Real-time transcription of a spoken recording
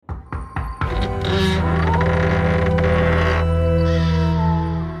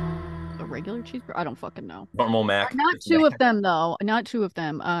regular cheeseburger? I don't fucking know. Normal Mac. Not Just two Mac. of them though. Not two of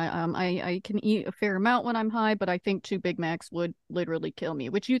them. I can eat a fair amount when I'm high, but I think two Big Macs would literally kill me,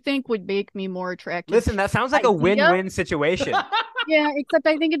 which you think would make me more attracted to Listen, that sounds like a idea. win-win situation. Yeah, except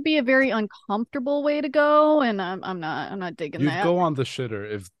I think it'd be a very uncomfortable way to go, and I'm not digging You'd that. go on the shitter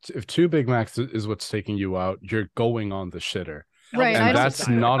if two Big Macs is what's taking you out. You're going on the shitter, Right. and I don't that's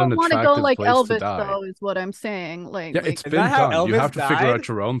I not an don't want to go attractive like place to Elvis die. though, is what I'm saying. Like Yeah, like it's Is been that how done. You Elvis have to figure died? out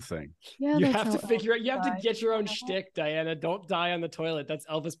your own thing. yeah, You that's have how to figure out. You have to Elvis get your own died. shtick, Diana. Don't die on the toilet. That's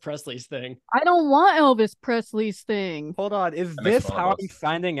Elvis Presley's thing. I don't want Elvis Presley's thing. Hold on, is That makes this fun of how us. I'm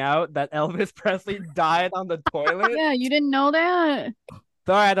finding out that Elvis Presley died on the toilet? Yeah, you didn't know that?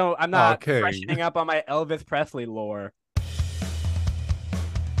 Sorry, I'm not Okay. freshening up on my Elvis Presley lore.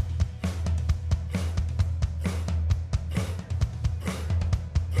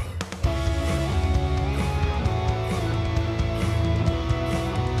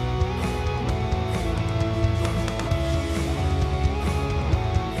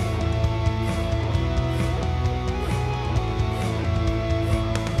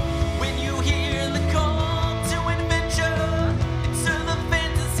 When you hear the call to adventure into the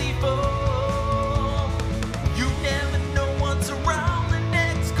fantasy fold, you never know what's around the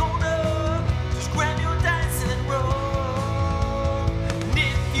next corner. Just grab your dice and roll. And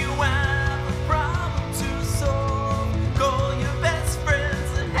if you have a problem to solve, call your best friends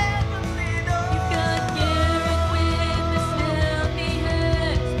and heavenly door. You got Garrett with the stealthy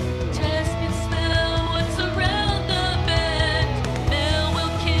hands. Test and smell what's around the bend. Mel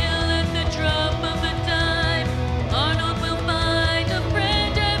will kill at the drop of a dime. Arnold will find a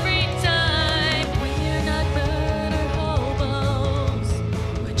friend every time. We're not murder hobos,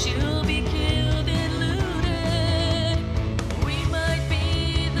 but you'll be killed and looted. We might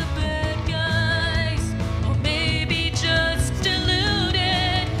be the bad guys, or maybe just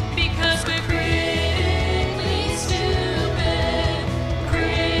deluded, because we're critically stupid,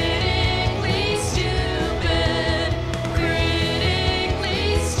 critically stupid, critically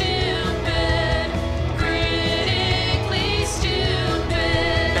stupid, critically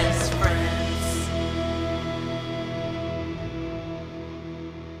stupid. Best friends.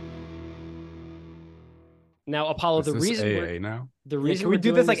 Now, Apollo, Is the this reason AA we're now? the Yeah, reason can we we're do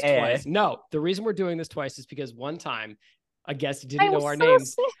doing this like this AA? twice. No, the reason we're doing this twice is because one time a guest I didn't know was our so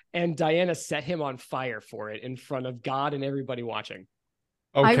names, sick. and Diana set him on fire for it in front of God and everybody watching.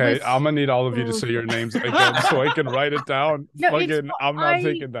 I Okay, was I'm gonna need all of you to so say your names again so I can write it down. No, it's Fucking, I'm not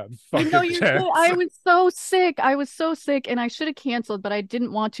taking that fucking you're chance. good. I was so sick. I was so sick, and I should have canceled, but I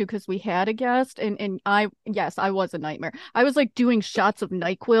didn't want to because we had a guest, and yes, I was a nightmare. I was like doing shots of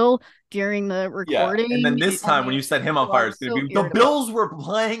NyQuil during the Yeah, recording. and then this time when you set him on fire, it's gonna be the Bills were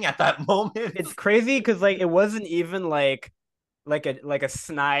playing at that moment. It's crazy because like it wasn't even like a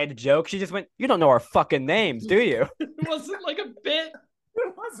snide joke. She just went, "You don't know our fucking names, do you?" It wasn't like a bit.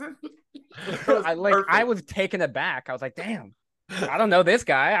 It wasn't. I was taken aback. I was like, "Damn, I don't know this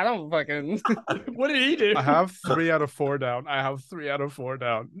guy. I don't fucking." What did he do? I have 3 out of 4 down.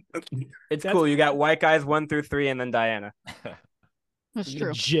 It's That's- cool. You got white guys 1 through 3, and then Diana. That's true.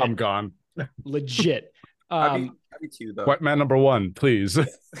 Legit. I'm gone. Legit. I'd be two though. White man number 1, please.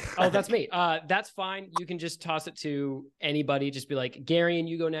 Oh, that's me. That's fine. You can just toss it to anybody. Just be like, Gary, and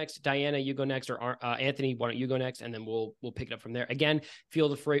you go next. Diana, you go next, or Anthony, why don't you go next? And then we'll pick it up from there. Again,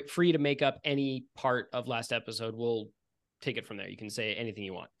 feel free to make up any part of last episode. We'll take it from there. You can say anything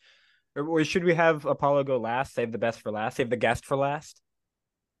you want. Or should we have Apollo go last? Save the best for last. Save the guest for last.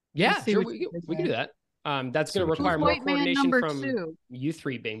 Yeah, Let's see sure. what you did We can do that. That's See going to what you require did. more White man coordination number from 2. you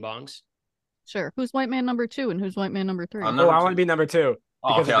three bing bongs. Sure. Who's white man number 2 and who's white man number 3? I'm Oh, Number I two. want to be number 2. Oh,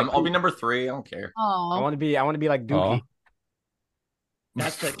 because okay, of the I'll be cool- number 3. I don't care. I Oh, want to be like Dookie.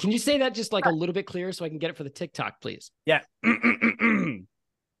 That's the. Can you say that just like a little bit clearer so I can get it for the TikTok, please? Yeah.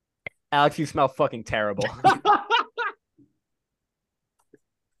 Alex, you smell fucking terrible.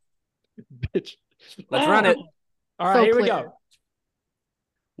 Bitch. Let's run it. All right, So here we clear. go.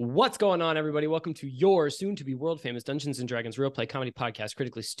 What's going on, everybody? Welcome to your soon-to-be world-famous Dungeons and Dragons real-play comedy podcast,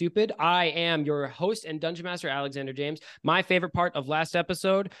 Critically Stupid. I am your host and Dungeon Master, Alexander James. My favorite part of last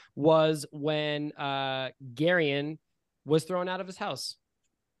episode was when Garion was thrown out of his house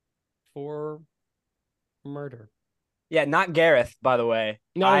for murder. Yeah, not Gareth, by the way.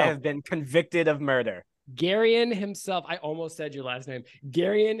 No, I no. have been convicted of murder. Garion himself, I almost said your last name.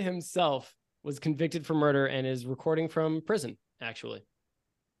 Garion himself was convicted for murder and is recording from prison, actually.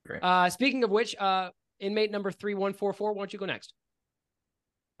 Great. Speaking of which, inmate number 3144, why don't you go next?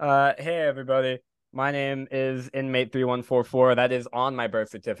 Hey, everybody. My name is Inmate 3144. That is on my birth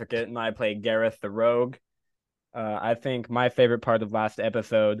certificate, and I play Gareth the Rogue. I think my favorite part of last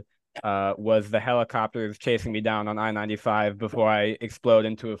episode was the helicopters chasing me down on I-95 before I explode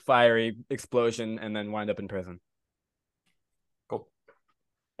into a fiery explosion and then wind up in prison. Cool.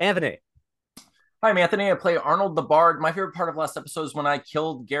 Anthony. Hi, I'm Anthony. I play Arnold the Bard. My favorite part of last episode is when I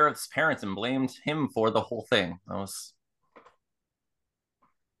killed Gareth's parents and blamed him for the whole thing. That was...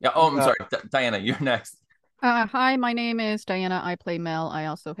 Yeah, oh, I'm sorry. Diana, you're next. Hi, my name is Diana. I play Mel. I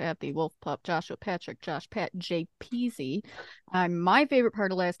also have the wolf pup, Joshua Patrick, Josh Pat, J. Peasy. My favorite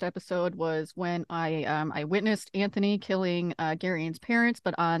part of last episode was when I witnessed Anthony killing Garion's parents,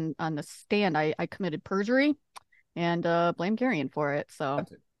 but on the stand, I committed perjury and blamed Garion for it. So.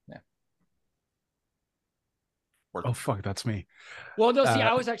 Yeah. Oh fuck, that's me. Well, no, see,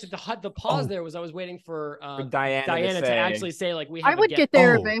 I was actually the pause there was I was waiting for Diana to actually say like we have I would get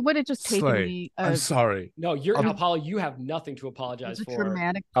there, but it would have just taken me. I'm sorry. No, you're Apollo. You have nothing to apologize for.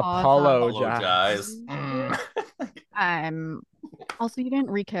 Dramatic Apologize. Also, you didn't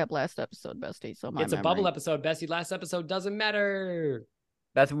recap last episode, Bestie. So it's a bubble episode, Bestie. Last episode doesn't matter.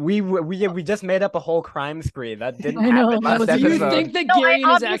 That's we just made up a whole crime spree that didn't happen last Do episode. you think that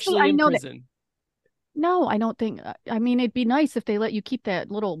Garion is actually in prison? No, I don't think. I mean, it'd be nice if they let you keep that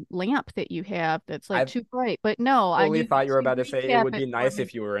little lamp that you have that's like too bright. But no, I really thought you were about to say it would be nice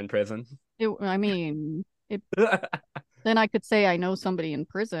if you were in prison. Then I could say I know somebody in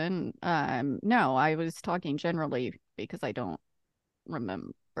prison. No, I was talking generally because I don't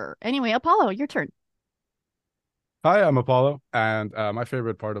remember. Anyway, Apollo, your turn. Hi, I'm Apollo, and my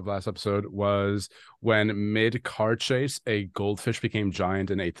favorite part of last episode was when mid-car chase, a goldfish became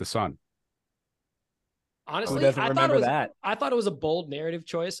giant and ate the sun. Honestly, I thought it was a bold narrative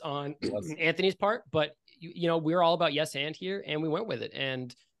choice on Anthony's part, but you know, we're all about yes and here, and we went with it.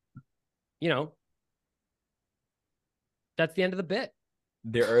 And you know, that's the end of the bit.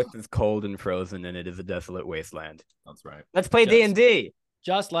 The earth is cold and frozen, and it is a desolate wasteland. That's right. Let's play D&D.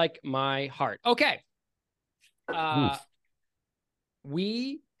 Just like my heart. Okay.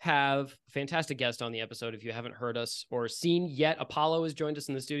 We have a fantastic guest on the episode. If you haven't heard us or seen yet, Apollo has joined us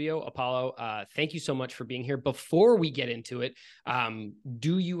in the studio. Apollo, thank you so much for being here. Before we get into it,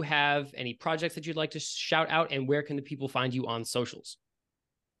 do you have any projects that you'd like to shout out, and where can the people find you on socials?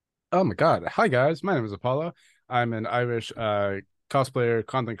 Oh my God. Hi guys, my name is Apollo. I'm an Irish cosplayer,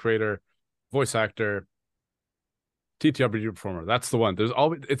 content creator, voice actor, TTRPG performer. That's the one. There's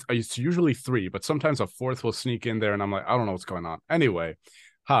always it's usually 3, but sometimes a 4th will sneak in there and I'm like, I don't know what's going on. Anyway,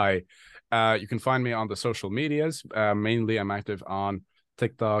 hi. You can find me on the social medias. Mainly I'm active on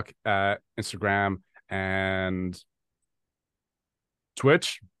TikTok, Instagram, and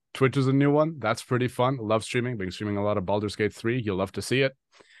Twitch. Twitch is a new one. That's pretty fun. Love streaming. Been streaming a lot of Baldur's Gate 3. You'll love to see it.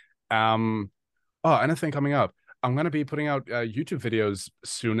 Anything coming up. I'm going to be putting out YouTube videos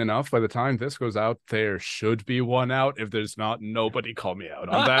soon enough. By the time this goes out, there should be one out. If there's not, nobody call me out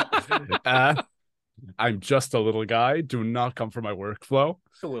on that. I'm just a little guy. Do not come for my workflow.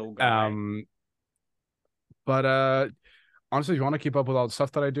 Just a little guy. Honestly, if you want to keep up with all the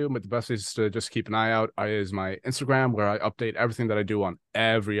stuff that I do, but the best is to just keep an eye out. Is my Instagram, where I update everything that I do on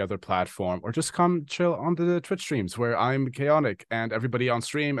every other platform, or just come chill on the Twitch streams where I'm chaotic and everybody on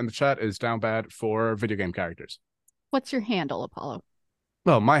stream and the chat is down bad for video game characters. What's your handle, Apollo?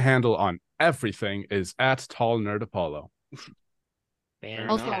 Well, my handle on everything is @TallNerdApollo.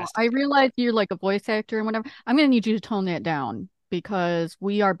 Also, I realize you're like a voice actor and whatever. I'm going to need you to tone that down because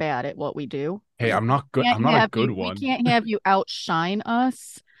we are bad at what we do. Hey, I'm not good. I'm not a good one. We can't have you outshine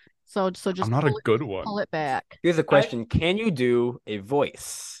us. So just I'm not a good one. Pull it back. Here's a question: can you do a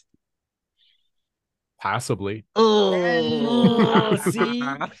voice? Passably. Oh, see,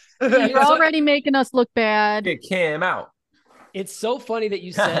 you're already making us look bad. Get Cam out. It's so funny that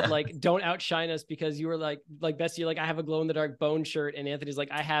you said like don't outshine us, because you were like Bessie, like I have a glow in the dark bone shirt, and Anthony's like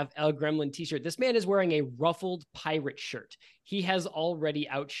I have a Gremlin t-shirt. This man is wearing a ruffled pirate shirt. He has already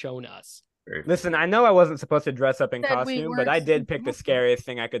outshone us. Listen, I know I wasn't supposed to dress up in costume, but I did pick the scariest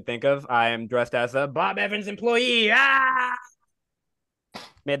thing I could think of. I am dressed as a Bob Evans employee.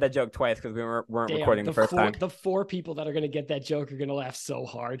 Made that joke twice because we weren't recording the first time. The 4 people that are going to get that joke are going to laugh so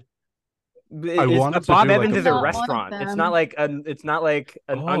hard. Bob Evans is a restaurant. It's not like an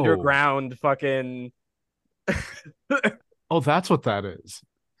underground fucking. Oh, that's what that is.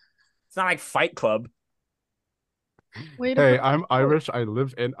 It's not like Fight Club. Hey, I'm Irish. I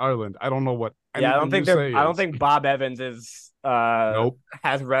live in Ireland. I don't know what. I don't think Bob Evans is. Nope.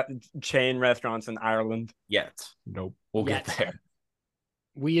 Has chain restaurants in Ireland yet. Nope. We'll get there.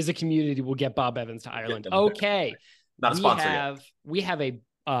 We as a community will get Bob Evans to Ireland. Okay. Not a sponsor yet. We have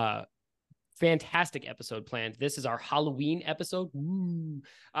a fantastic episode planned. This is our Halloween episode. Woo.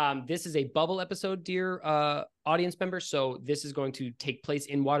 This is a bubble episode, dear audience members. So this is going to take place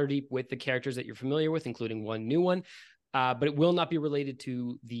in Waterdeep with the characters that you're familiar with, including one new one. But it will not be related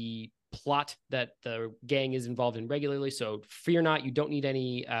to the plot that the gang is involved in regularly. So fear not, you don't need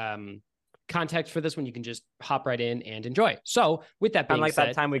any context for this one. You can just hop right in and enjoy. So with that being said,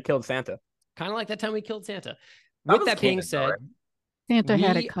 that time we killed Santa. kind of like that time we killed Santa. That With was that being canon, though, said, right? Santa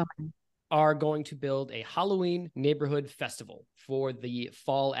had We- it coming. are going to build a Halloween neighborhood festival for the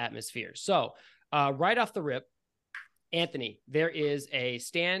fall atmosphere. So right off the rip, Anthony, there is a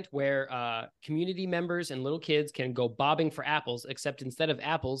stand where community members and little kids can go bobbing for apples, except instead of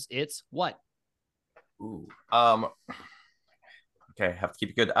apples, it's what? Ooh. Okay, have to keep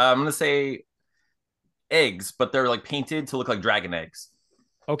it good. I'm gonna say eggs, but they're like painted to look like dragon eggs.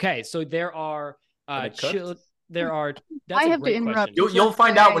 Okay, so there are Are they cooked? there are. That's I a have to great interrupt question. You'll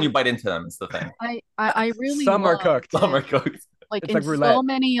find out when say- you bite into them. It's the thing. I really Some are love cooked. Some are that, cooked. like It's in like roulette. so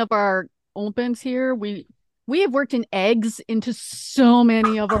many of our opens here, we have worked in eggs into so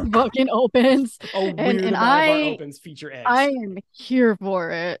many of our fucking opens. A weird and amount of our opens feature eggs. I am here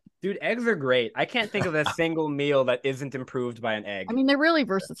for it. Dude, eggs are great. I can't think of a single meal that isn't improved by an egg. I mean, they're really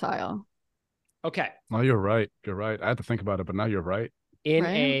versatile. Okay. No, you're right. You're right. I had to think about it, but now you're right. In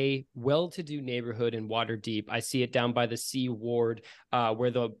Right. a well-to-do neighborhood in Waterdeep, I see it down by the Sea Ward, where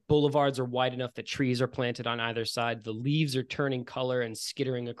the boulevards are wide enough that trees are planted on either side. The leaves are turning color and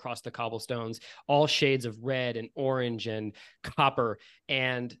skittering across the cobblestones, all shades of red and orange and copper.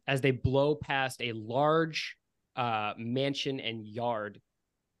 And as they blow past a large mansion and yard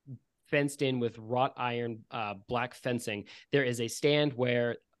fenced in with wrought iron black fencing, there is a stand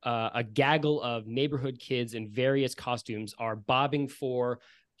where a gaggle of neighborhood kids in various costumes are bobbing for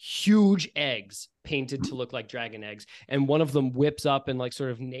huge eggs painted to look like dragon eggs. And one of them whips up and like sort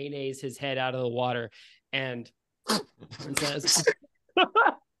of nays his head out of the water and says,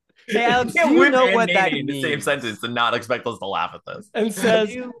 Hey, Alex, You can't do you whip know and what that nay in the same means? sentence and not expect us to laugh at this. and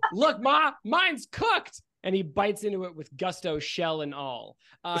says, look, Ma, mine's cooked. And he bites into it with gusto, shell and all.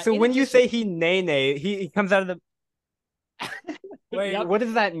 So in when you addition- say he nay, he comes out of the. Wait, Yep. what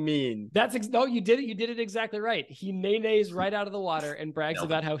does that mean? No, you did it. You did it exactly right. He nays right out of the water and brags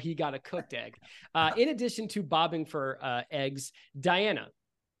Nailed it. about how he got a cooked egg. In addition to bobbing for eggs, Diana,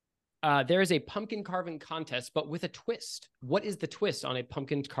 there is a pumpkin carving contest, but with a twist. What is the twist on a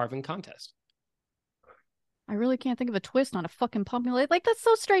pumpkin carving contest? I really can't think of a twist on a fucking pumpkin. Like that's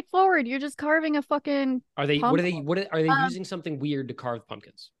so straightforward. You're just carving a fucking. Are they? Pumpkin? Are they using something weird to carve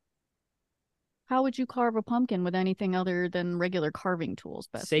pumpkins? How would you carve a pumpkin with anything other than regular carving tools?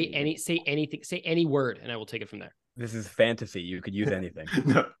 Say Bessie? anything. Say any word, and I will take it from there. This is fantasy. You could use anything.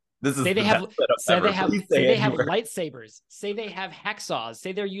 No, this is Say they the have. best setup Say ever. they have. Please Say they have anywhere. lightsabers. Say they have hacksaws.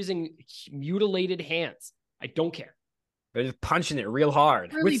 Say they're using mutilated hands. I don't care. They're just punching it real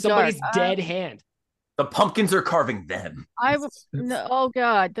hard. Really With somebody's dark. dead hand. The pumpkins are carving them. No, oh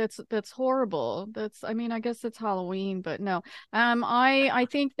God, that's horrible. I mean, I guess it's Halloween, but no. I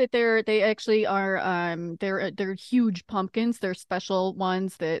think that they actually are they're huge pumpkins. They're special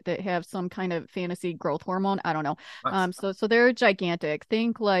ones that have some kind of fantasy growth hormone. I don't know. Nice. So they're gigantic.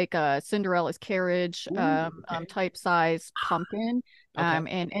 Think like Cinderella's carriage okay. type size pumpkin.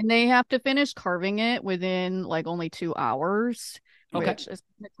 Okay. And they have to finish carving it within like only 2 hours. Okay. Which is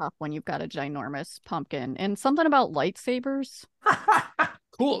tough when you've got a ginormous pumpkin. And something about lightsabers.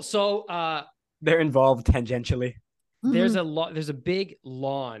 Cool. So They're involved tangentially. there's Mhm. there's a big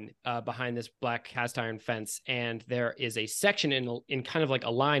lawn behind this black cast iron fence, and there is a section in kind of like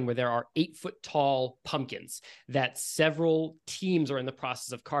a line where there are 8-foot tall pumpkins that several teams are in the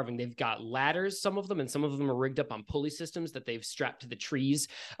process of carving. They've got ladders, some of them, and some of them are rigged up on pulley systems that they've strapped to the trees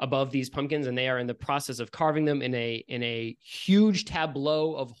above these pumpkins, and they are in the process of carving them in a huge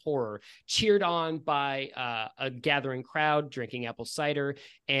tableau of horror, cheered on by a gathering crowd drinking apple cider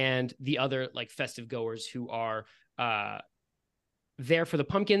and the other like festive goers who are there for the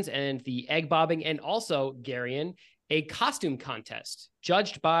pumpkins and the egg bobbing, and also, Garion, a costume contest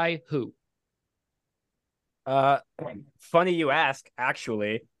judged by who? Funny you ask,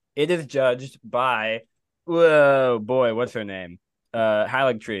 actually. It is judged by, whoa, boy, what's her name?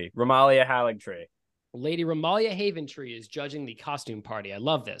 Haligtree, Romalia Haligtree. Lady Romalia Haventree is judging the costume party. I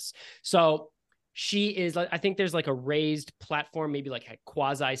love this. So She is, I think there's like a raised platform, maybe like a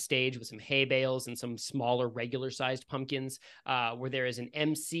quasi stage with some hay bales and some smaller regular sized pumpkins, where there is an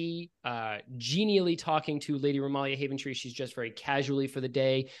MC genially talking to Lady Romalia Haventree. She's just very casually for the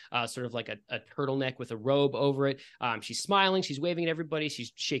day, sort of like a turtleneck with a robe over it. She's smiling, she's waving at everybody,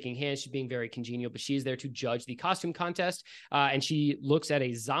 she's shaking hands, she's being very congenial, but she's there to judge the costume contest. And she looks at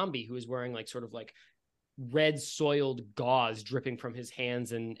a zombie who is wearing like sort of like red soiled gauze dripping from his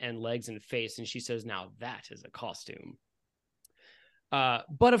hands and legs and face, and she says, now that is a costume.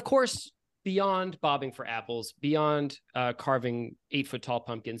 But of course, beyond bobbing for apples, beyond carving 8-foot tall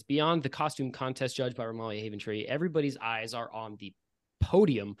pumpkins, beyond the costume contest judged by Romalia Haventree, everybody's eyes are on the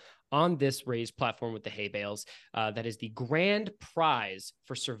podium on this raised platform with the hay bales. That is the grand prize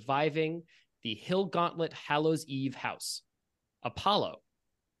for surviving the Hill Gauntlet Hallows Eve house. Apollo,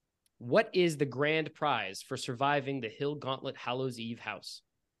 what is the grand prize for surviving the Hill Gauntlet Hallows Eve house?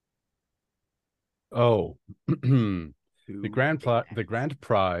 Oh, the grand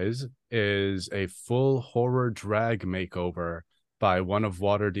prize is a full horror drag makeover by one of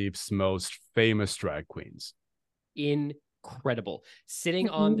Waterdeep's most famous drag queens. Incredible. Sitting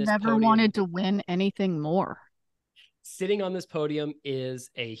on this never podium, wanted to win anything more. sitting on this podium is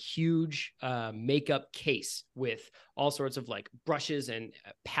a huge makeup case with all sorts of like brushes and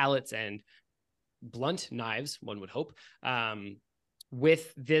palettes and blunt knives, one would hope,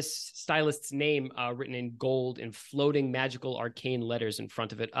 with this stylist's name written in gold in floating magical arcane letters in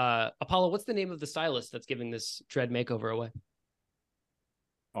front of it. Apollo, what's the name of the stylist that's giving this dread makeover away?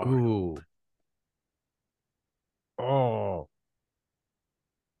 Ooh. Oh.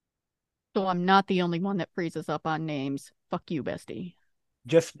 So I'm not the only one that freezes up on names. Fuck you, bestie.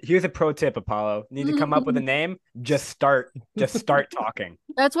 Just here's a pro tip, Apollo. Need to come up with a name? Just start talking.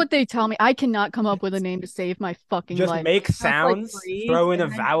 That's what they tell me. I cannot come up with a name to save my fucking Just life. make sounds, freeze, throw in a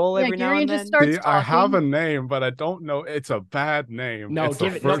and then- vowel every now Gary and just then. starts See, I have a talking. name, but I don't know. It's a bad name. No, it's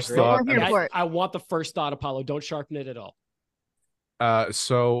give the it. No, first no, thought. We're here for it. I want the first thought, Apollo. Don't sharpen it at all,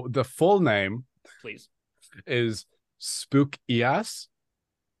 So the full name please. is Spook Ias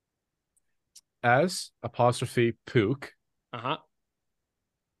S apostrophe Pook Uh-huh.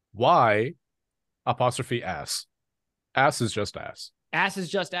 Y apostrophe S. Ass is just ass. Ass is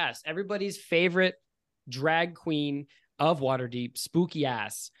just ass. Everybody's favorite drag queen of Waterdeep, Spooky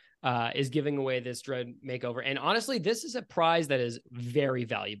Ass, is giving away this dread makeover. And honestly, this is a prize that is very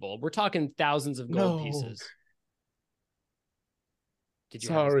valuable. We're talking thousands of gold No. pieces. Did you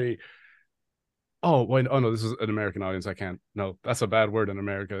Sorry. Oh, wait. Oh, no, this is an American audience. I can't. No, that's a bad word in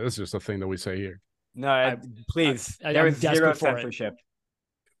America. This is just a thing that we say here. No, please. I'm There is zero desperate for it. censorship.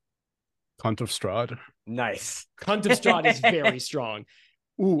 Cunt of Strahd. Nice. Cunt of Strahd is very strong.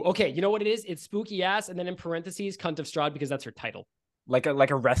 Ooh, okay. You know what it is? It's Spooky Ass, and then in parentheses, Cunt of Strahd, because that's her title. Like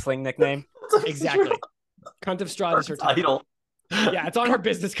a wrestling nickname. Exactly. Cunt of Strahd is her title. Yeah, it's on her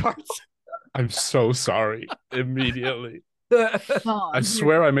business cards. I'm so sorry. Immediately. Oh, I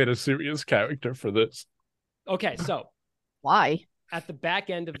swear I made a serious character for this. Okay, so why? at the back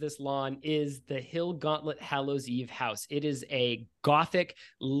end of this lawn is the Hill Gauntlet Hallows Eve house. It is a Gothic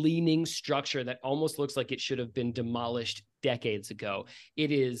leaning structure that almost looks like it should have been demolished decades ago.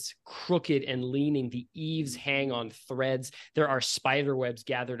 It is crooked and leaning. The eaves hang on threads. There are spider webs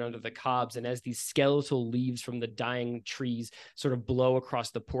gathered under the cobs. And as these skeletal leaves from the dying trees sort of blow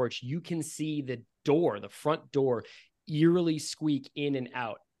across the porch, you can see the door, the front door, eerily squeak in and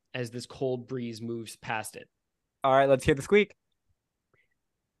out as this cold breeze moves past it. All right, let's hear the squeak.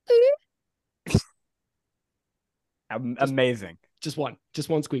 Amazing. Just one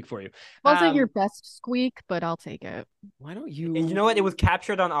squeak for you. Wasn't your best squeak, but I'll take it. Why don't you? And you know what? It was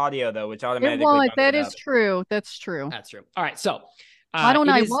captured on audio though, which automatically. It was. bumped That it is up. true. That's true. That's true. All right, so Why don't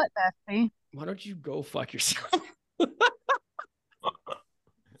it I is- what, Bessie? Why don't you go fuck yourself?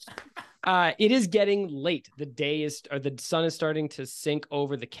 It is getting late. The sun is starting to sink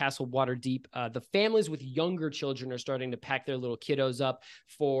over the castle Waterdeep. The families with younger children are starting to pack their little kiddos up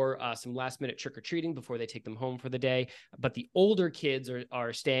for some last minute trick or treating before they take them home for the day. But the older kids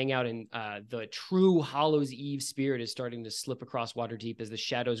are staying out, and the true Hallows Eve spirit is starting to slip across Waterdeep as the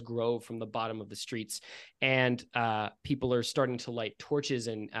shadows grow from the bottom of the streets, and people are starting to light torches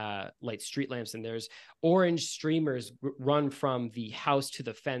and light street lamps. And there's orange streamers run from the house to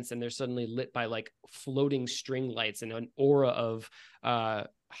the fence, and they're suddenly lit by like floating string lights, and an aura of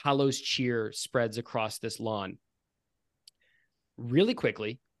Hallows cheer spreads across this lawn. Really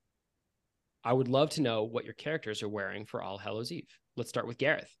quickly, I would love to know what your characters are wearing for All Hallows Eve. Let's start with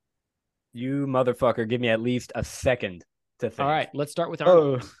Gareth. You motherfucker, give me at least a second to think. All right, let's start with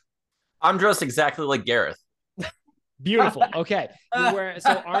Arnold. Oh, I'm dressed exactly like Gareth. Beautiful. Okay. You're wearing,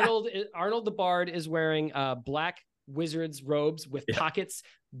 so Arnold the Bard is wearing black wizard's robes with pockets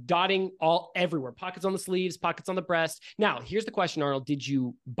dotting all everywhere. Pockets on the sleeves, pockets on the breast. Now, here's the question, Arnold. Did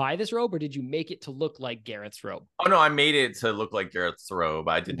you buy this robe or did you make it to look like Garrett's robe? Oh no, I made it to look like Garrett's robe.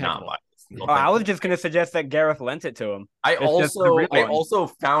 I did Impeccable. not buy this. No, Oh, I thank was you. just gonna suggest that Gareth lent it to him. I It's just the real one. also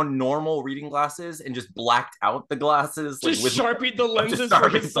found normal reading glasses and just blacked out the glasses. Just with sharpied the lenses just for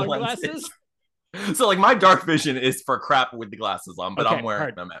sharpied his the lenses. sunglasses. So like my dark vision is for crap with the glasses on, but Okay, I'm wearing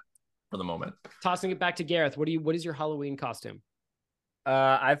heard. them for the moment. Tossing it back to Gareth. What is your Halloween costume?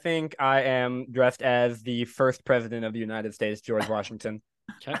 I think I am dressed as the first president of the United States, George Washington.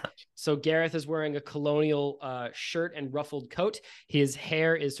 Okay. So Gareth is wearing a colonial shirt and ruffled coat. His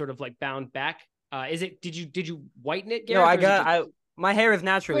hair is sort of like bound back. Did you whiten it, Gareth? No, my hair is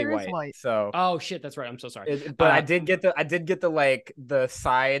naturally Hair is white, white. so. Oh shit, that's right. I'm so sorry. But I did get the like the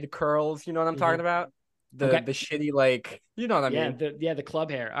side curls. You know what I'm talking about? The shitty like, you know what I mean? The club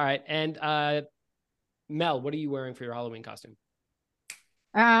hair. All right. And Mel, what are you wearing for your Halloween costume?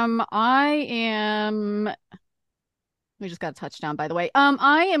 I am. We just got a touchdown, by the way.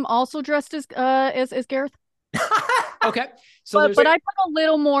 I am also dressed as Gareth. Okay. So but I put a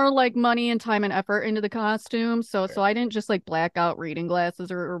little more like money and time and effort into the costume. So I didn't just like black out reading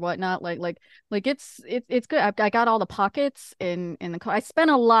glasses or whatnot. Like it's good. I got all the pockets in the I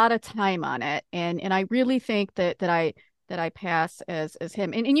spent a lot of time on it, and I really think that I pass as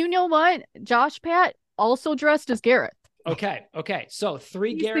him. And you know what? Josh Pat also dressed as Gareth. Okay. So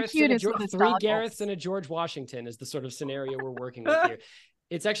three He's the Gareths cutest with his three goggles. Gareths and a George Washington is the sort of scenario we're working with here.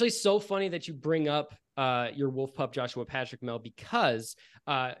 It's actually so funny that you bring up your wolf pup Joshua Patrick, Mel, because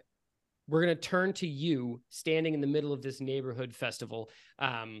we're going to turn to you standing in the middle of this neighborhood festival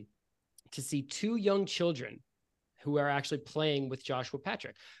to see two young children who are actually playing with Joshua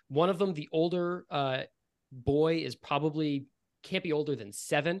Patrick. One of them, the older boy, is probably can't be older than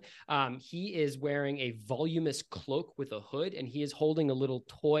 7. He is wearing a voluminous cloak with a hood, and he is holding a little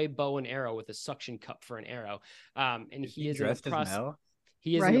toy bow and arrow with a suction cup for an arrow. And he is dressed as Mel?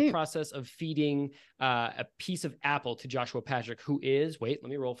 He is in the process of feeding a piece of apple to Joshua Patrick, who is, wait,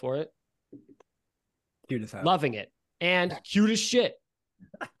 let me roll for it. Cute as hell. Loving it. And cute as shit.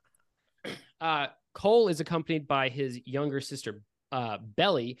 Cole is accompanied by his younger sister,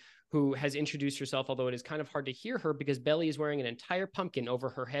 Belly, who has introduced herself, although it is kind of hard to hear her because Belly is wearing an entire pumpkin over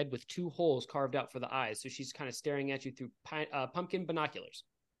her head with 2 holes carved out for the eyes. So she's kind of staring at you through pumpkin binoculars.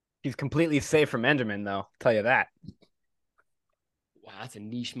 She's completely safe from Enderman, though. I'll tell you that. Wow, that's a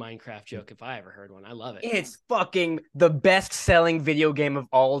niche Minecraft joke if I ever heard one. I love it. It's fucking the best-selling video game of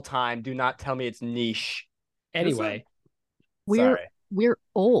all time. Do not tell me it's niche. Anyway, we're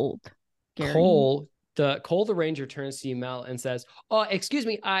old. Gary. Cole the Ranger turns to you, Mel, and says, "Oh, excuse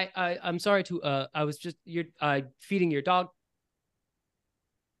me, I'm sorry to I was just feeding your dog."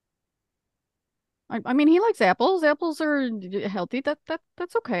 I mean, he likes apples. Apples are healthy.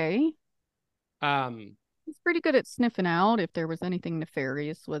 That's okay. He's pretty good at sniffing out if there was anything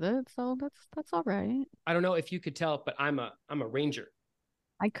nefarious with it, so that's all right. I don't know if you could tell, but I'm a ranger.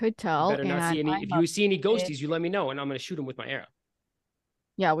 I could tell. You better not see any. If you see any ghosties, you let me know, and I'm going to shoot them with my arrow.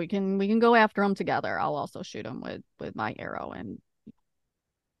 Yeah, we can go after them together. I'll also shoot him with my arrow. And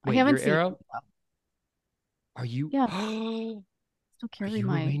wait, I haven't your seen arrow. him, Are you? Yeah. Still carry Are you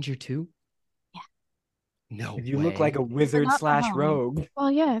my a ranger too? Yeah. No, You look like a wizard / rogue. Well,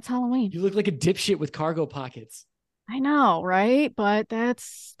 yeah, it's Halloween. You look like a dipshit with cargo pockets. I know, right? But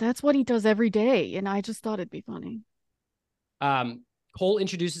that's what he does every day, and I just thought it'd be funny. Cole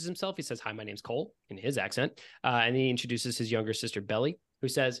introduces himself. He says, "Hi, my name's Cole," in his accent, and he introduces his younger sister Belly, who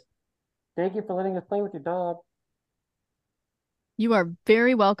says, "Thank you for letting us play with your dog." You are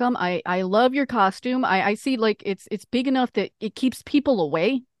very welcome. I love your costume. I see like it's big enough that it keeps people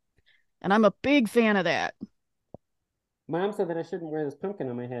away, and I'm a big fan of that. Mom said that I shouldn't wear this pumpkin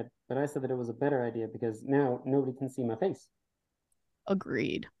on my head, but I said that it was a better idea because now nobody can see my face.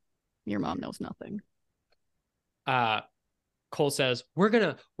 Agreed. Your mom knows nothing. Cole says, "We're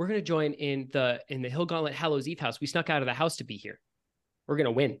gonna join in the Hill Gauntlet Hallows Eve house. We snuck out of the house to be here. We're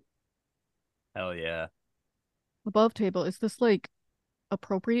gonna win." Hell yeah. Above table, is this like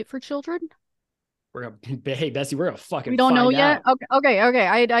appropriate for children? Hey Bessie, we're gonna fucking. We don't know find yet. out. Okay.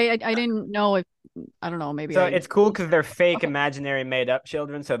 I didn't know if I don't know. Maybe So it's cool because they're fake, imaginary, made up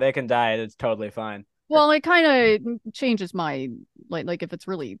children, so they can die. It's totally fine. Well, it kind of changes my like if it's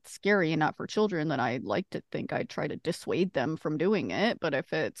really scary and not for children, then I like to think I'd try to dissuade them from doing it. But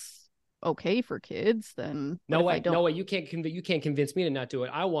if it's okay for kids, then no way. You can't convince me to not do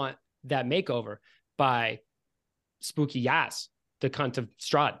it. I want that makeover by Spooky Yas, the cunt of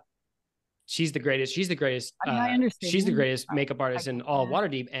Strahd. She's the greatest. She's the greatest. I mean, I understand. She's the greatest makeup artist I in get all of that.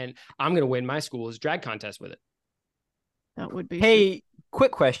 Waterdeep, and I'm gonna win my school's drag contest with it. That would be Hey,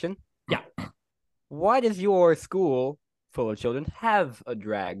 quick question. Yeah. Why does your school full of children have a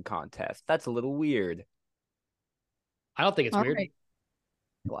drag contest? That's a little weird. I don't think it's all weird.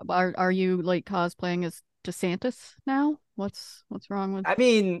 right. Are you like cosplaying as DeSantis now? What's wrong with? I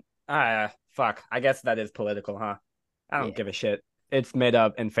mean, fuck. I guess that is political, huh? I don't Yeah. give a shit. It's made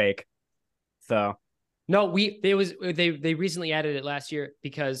up and fake. So No, they recently added it last year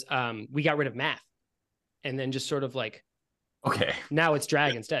because we got rid of math, and then just sort of like Okay. now it's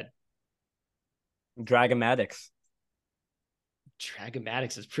drag instead. Dragomatics.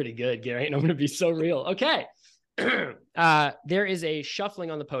 Dragomatics is pretty good, Gary, and I'm gonna be so real. Okay. There is a shuffling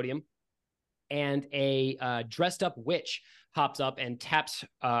on the podium, and a dressed up witch hops up and taps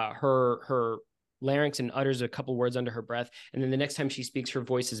her larynx and utters a couple words under her breath. And then the next time she speaks, her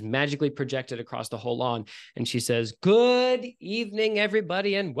voice is magically projected across the whole lawn. And she says, "Good evening,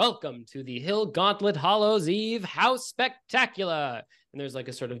 everybody, and welcome to the Hill Gauntlet Hollows Eve House Spectacular." And there's like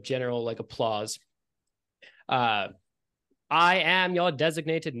a sort of general like applause. I am your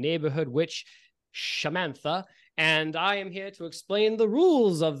designated neighborhood witch, Shamantha, and I am here to explain the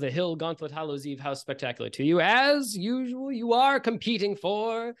rules of the Hill Gauntlet Hallows Eve House Spectacular to you. As usual, you are competing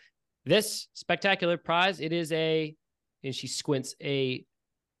for this spectacular prize. It is and she squints, a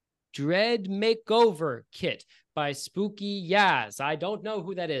Dread Makeover Kit by Spooky Yaz. I don't know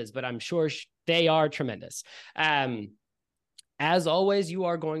who that is, but I'm sure they are tremendous. As always, you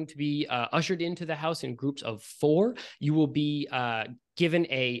are going to be ushered into the house in groups of 4. You will be given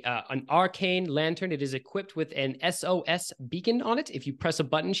an arcane lantern. It is equipped with an SOS beacon on it. If you press a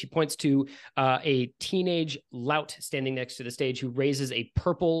button, she points to a teenage lout standing next to the stage who raises a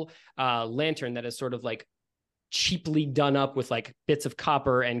purple lantern that is sort of like cheaply done up with like bits of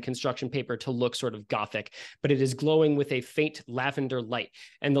copper and construction paper to look sort of gothic, but it is glowing with a faint lavender light.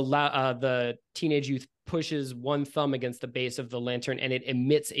 And the teenage youth pushes one thumb against the base of the lantern, and it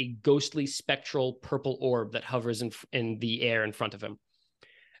emits a ghostly spectral purple orb that hovers in the air in front of him.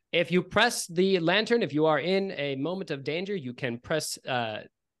 If you press the lantern, if you are in a moment of danger, you can press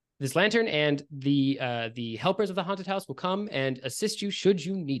this lantern, and the helpers of the haunted house will come and assist you should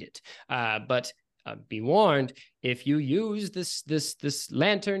you need it. But be warned, if you use this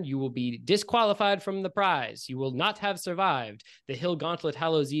lantern, you will be disqualified from the prize. You will not have survived the Hill Gauntlet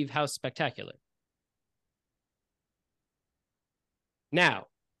Hallows Eve House Spectacular. Now,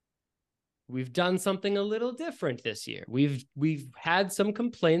 we've done something a little different this year. We've had some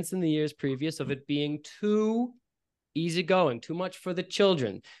complaints in the years previous of it being too easygoing, too much for the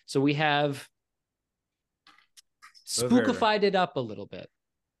children. So we have spookified it up a little bit.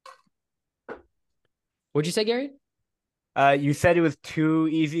 What'd you say, Gary? You said it was too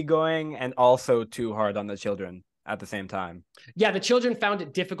easygoing and also too hard on the children at the same time. Yeah, the children found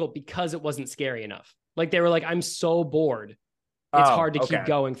it difficult because it wasn't scary enough. Like they were like, "I'm so bored. It's hard to keep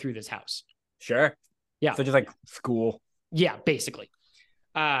going through this house." Sure. Yeah. So just like school. Yeah, basically.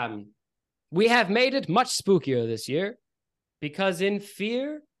 We have made it much spookier this year because in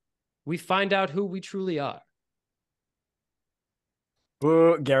fear, we find out who we truly are.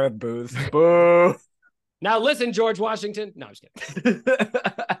 Boo, Gareth boos. Boo. Now listen, George Washington. No, I'm just kidding.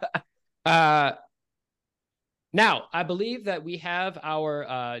 Now, I believe that we have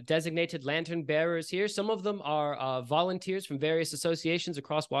our designated lantern bearers here. Some of them are volunteers from various associations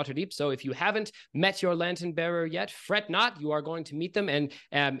across Waterdeep. So if you haven't met your lantern bearer yet, fret not. You are going to meet them and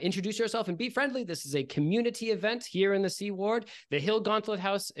introduce yourself and be friendly. This is a community event here in the Sea Ward. The Hill Gauntlet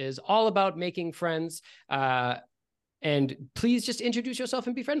House is all about making friends. And please just introduce yourself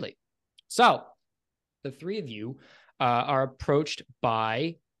and be friendly. So the 3 of you are approached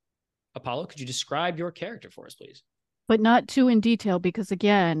by Apollo. Could you describe your character for us, please? But not too in detail, because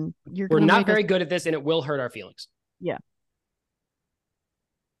again, we're not very good at this, and it will hurt our feelings. Yeah.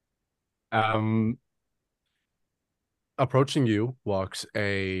 Approaching you walks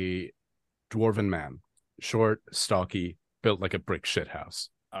a dwarven man, short, stocky, built like a brick shit house.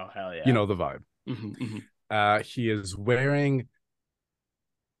 Oh, hell yeah. You know the vibe. Mm-hmm, mm-hmm. He's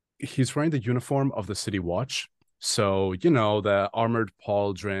wearing the uniform of the City Watch. So, you know, the armored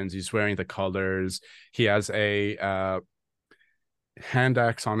pauldrons, he's wearing the colors. He has a hand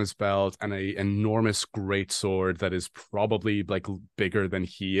axe on his belt and a enormous great sword that is probably like bigger than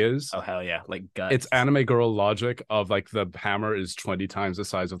he is. Oh, hell yeah. Like guts. It's anime girl logic of like the hammer is 20 times the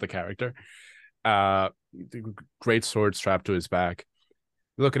size of the character. Great sword strapped to his back.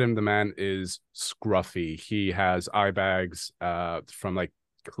 Look at him, the man is scruffy. He has eye bags from like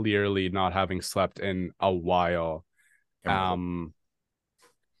clearly not having slept in a while.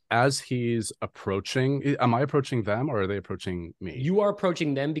 as he's approaching, am I approaching them or are they approaching me? You are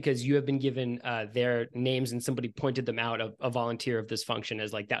approaching them because you have been given their names and somebody pointed them out, a volunteer of this function,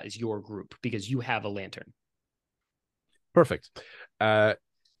 as like that is your group because you have a lantern. Perfect.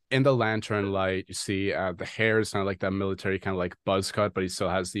 In the lantern light, you see the hair is kind of like that military kind of like buzz cut, but he still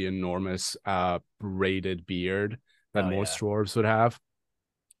has the enormous braided beard that most dwarves would have.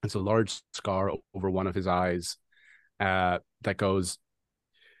 It's a large scar over one of his eyes that goes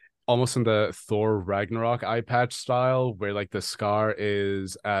almost in the Thor Ragnarok eye patch style, where like the scar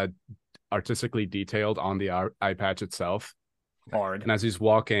is artistically detailed on the eye patch itself. Hard. And as he's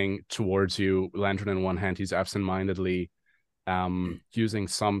walking towards you, lantern in one hand, he's absentmindedly using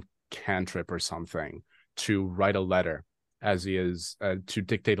some cantrip or something to write a letter as he is to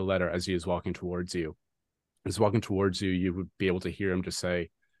dictate a letter as he is walking towards you. As he's walking towards you, you would be able to hear him just say,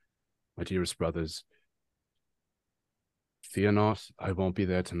 "My dearest brothers, fear not, I won't be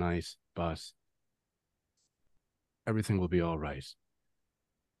there tonight, but everything will be all right.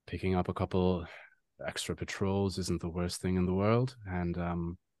 Picking up a couple extra patrols isn't the worst thing in the world, and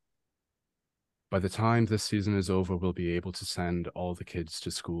by the time this season is over, we'll be able to send all the kids to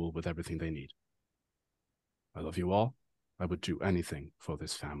school with everything they need. I love you all. I would do anything for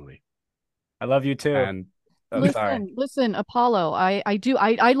this family." I love you too. And Listen, Apollo.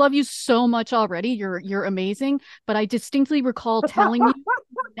 I love you so much already. You're amazing. But I distinctly recall telling you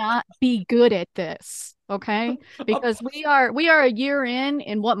not be good at this. Okay, because we are a year in,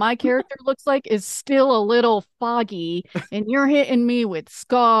 and what my character looks like is still a little foggy, and you're hitting me with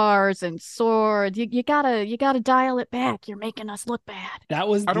scars and swords. You gotta dial it back. You're making us look bad. That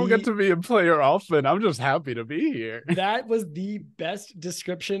was I don't get to be a player often. I'm just happy to be here. That was the best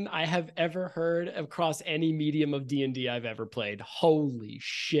description I have ever heard across any medium of D&D I've ever played. Holy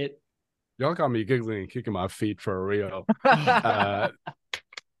shit. Y'all got me giggling and kicking my feet for real. The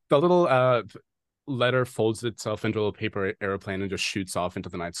little letter folds itself into a little paper airplane and just shoots off into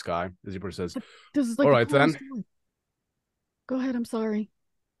the night sky. As he says, This is like all right then. Go ahead. I'm sorry.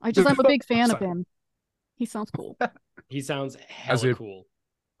 I'm a big fan of him. He sounds cool. He sounds hella cool.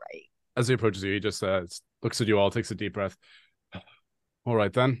 Right. As he approaches you, he just looks at you all, takes a deep breath. All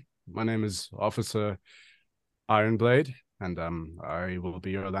right then. My name is Officer Ironblade, and I will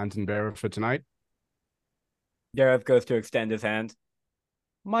be your lantern bearer for tonight. Gareth goes to extend his hand.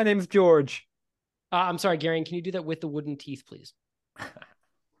 My name's George. I'm sorry, Garen, can you do that with the wooden teeth, please?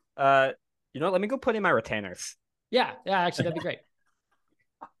 Let me go put in my retainers. Yeah, actually, that'd be great.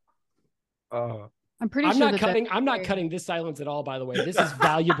 I'm pretty sure I'm not cutting this silence at all, by the way. This is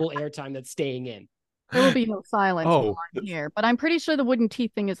valuable airtime that's staying in. There will be no silence while I'm here. But I'm pretty sure the wooden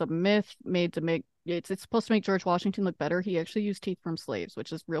teeth thing is a myth made to make it's supposed to make George Washington look better. He actually used teeth from slaves,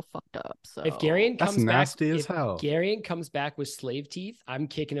 which is real fucked up. So if Garion comes That's nasty back, as hell. Garion comes back with slave teeth, I'm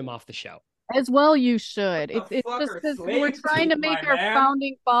kicking him off the show. As well, you should. It's just because we're trying to make our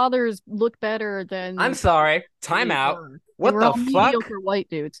founding fathers look better than. I'm sorry. Time out. What the the fuck? Mediocre white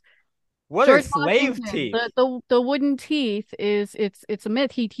dudes. What George are slave Washington, teeth? The wooden teeth is it's a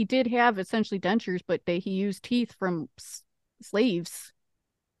myth. He did have essentially dentures, but he used teeth from slaves.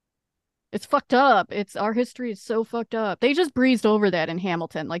 It's fucked up. Our history is so fucked up. They just breezed over that in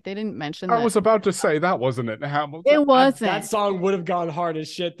Hamilton. Like they didn't mention that. I was about to say that wasn't it in Hamilton. It wasn't. That song would have gone hard as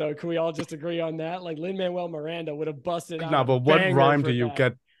shit, though. Can we all just agree on that? Like Lin-Manuel Miranda would have busted out. No, but what rhyme do you that.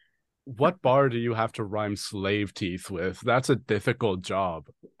 get? What bar do you have to rhyme slave teeth with? That's a difficult job.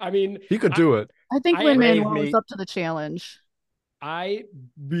 I mean, He could do it. I think I Lin-Manuel agree. was up to the challenge. I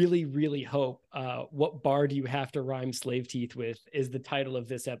really, really hope What Bar Do You Have to Rhyme Slave Teeth With is the title of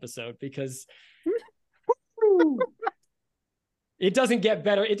this episode, because it doesn't get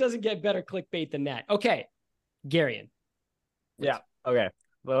better. It doesn't get better clickbait than that. Okay, Garion. Yeah. Okay.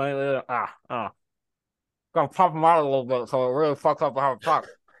 Gonna pop them out a little bit so it really fucks up how it talks.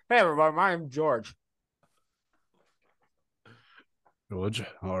 Hey everybody, my name's George. George,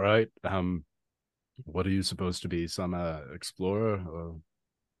 all right. What are you supposed to be? Some explorer? Or...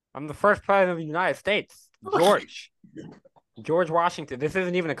 I'm the first president of the United States. George. George Washington. This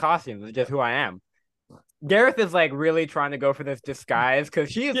isn't even a costume. This is just who I am. Gareth is like really trying to go for this disguise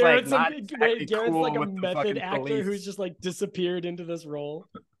because she's like not exactly Gareth's cool like a with the method fucking actor police. who's just like disappeared into this role.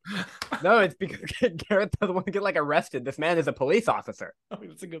 No, it's because Gareth doesn't want to get like arrested. This man is a police officer. Oh,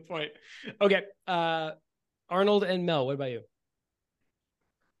 that's a good point. Okay, Arnold and Mel, what about you?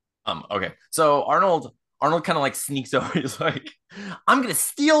 Okay. So Arnold kind of like sneaks over. He's like, I'm gonna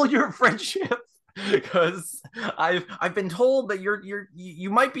steal your friendship because I've been told that you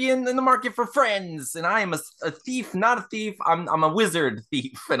might be in the market for friends, and I am a thief, not a thief. I'm a wizard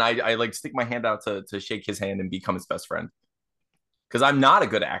thief, and I like stick my hand out to shake his hand and become his best friend. because I'm not a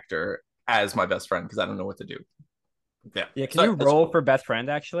good actor as my best friend because I don't know what to do. Yeah. Yeah, can So you roll for best friend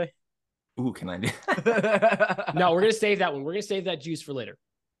actually? Ooh, can I do? No, we're gonna save that one. We're gonna save that juice for later.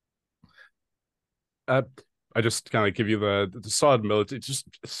 I just kind of give you the solid military, just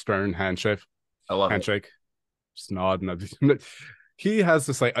stern handshake. I love it. Handshake, just nod, and he has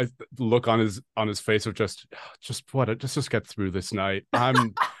this like look on his face of just get through this night.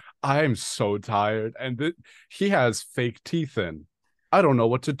 I'm so tired, and he has fake teeth in. I don't know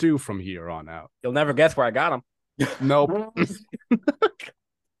what to do from here on out. You'll never guess where I got him. Nope.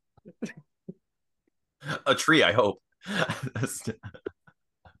 A tree, I hope.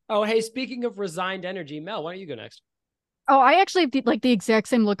 Oh, hey, speaking of resigned energy, Mel, why don't you go next? Oh, I actually have like the exact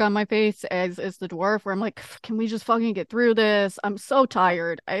same look on my face as the dwarf, where I'm like, can we just fucking get through this? I'm so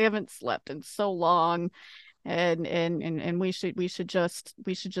tired. I haven't slept in so long, and we should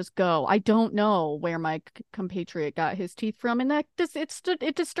just go. I don't know where my compatriot got his teeth from, and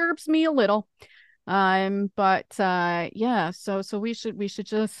it disturbs me a little. But yeah, so we should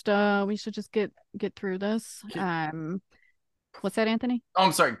just get through this. What's that, Anthony? Oh,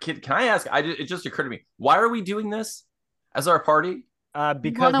 I'm sorry, kid. Can I ask? It just occurred to me. Why are we doing this as our party?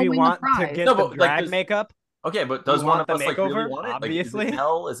 Because we win the want to prize. get No, the but, like, drag this- makeup. Okay, but does You one want of the us like really makeover? want it? Obviously. Like, is it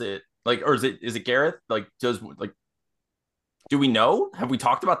Mel? Is it like, or is it Gareth? Like, do we know? Have we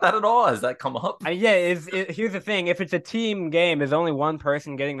talked about that at all? Has that come up? Yeah, here's the thing. If it's a team game, is only one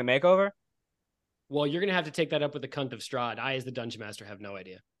person getting the makeover? Well, you're gonna have to take that up with the cunt of Strahd. I, as the dungeon master, have no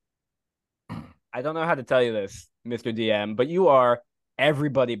idea. I don't know how to tell you this, Mr. DM, but you are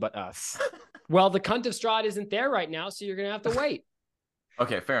everybody but us. Well, the cunt of Strahd isn't there right now, so you're gonna have to wait.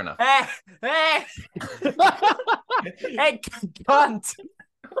 Okay, fair enough. Hey, hey, cunt.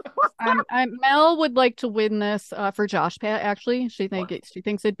 Mel would like to win this for Josh Pat. Actually, she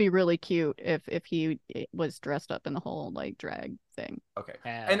thinks it'd be really cute if he was dressed up in the whole like drag thing. Okay,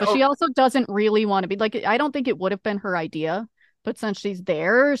 But she also doesn't really want to be like. I don't think it would have been her idea, but since she's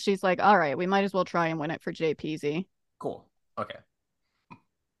there, she's like, all right, we might as well try and win it for JPZ. cool. Okay.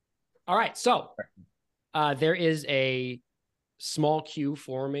 All right, so there is a small queue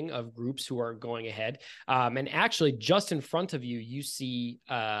forming of groups who are going ahead. And actually, just in front of you, you see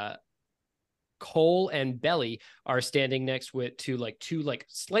Cole and Belly are standing next to two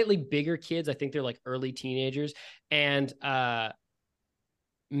slightly bigger kids. I think they're like early teenagers. And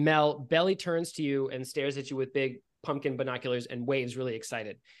Mel, Belly turns to you and stares at you with big pumpkin binoculars and waves, really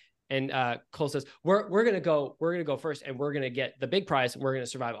excited. And Cole says, we're gonna go first, and we're gonna get the big prize, and we're gonna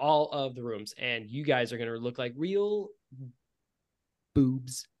survive all of the rooms, and you guys are gonna look like real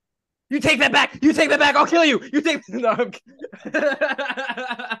boobs. You take that back. You take that back. I'll kill you. You take. No.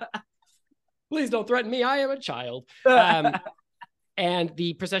 Please don't threaten me. I am a child. And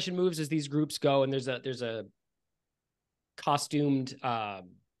the procession moves as these groups go, and there's a costumed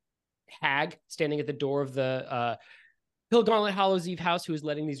hag standing at the door of the Hill Gauntlet Hallows Eve house, who is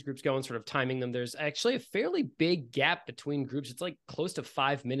letting these groups go and sort of timing them. There's actually a fairly big gap between groups. It's like close to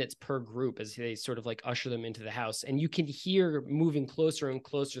 5 minutes per group as they sort of like usher them into the house. And you can hear moving closer and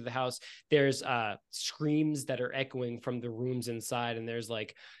closer to the house. There's screams that are echoing from the rooms inside. And there's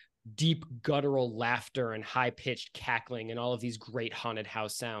like deep guttural laughter and high-pitched cackling and all of these great haunted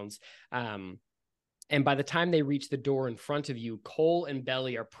house sounds. And by the time they reach the door in front of you, Cole and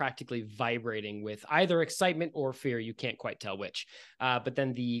Belly are practically vibrating with either excitement or fear. You can't quite tell which. But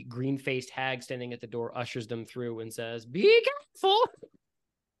then the green-faced hag standing at the door ushers them through and says, "Be careful."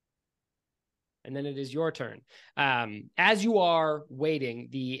 And then it is your turn. As you are waiting,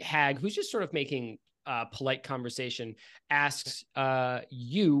 the hag, who's just sort of making polite conversation, asks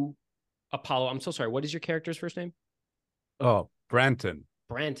you, Apollo, I'm so sorry, what is your character's first name? Oh, Branton.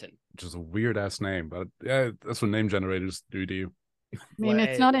 Branton. Which is a weird ass name, but yeah, that's what name generators do to you. I mean,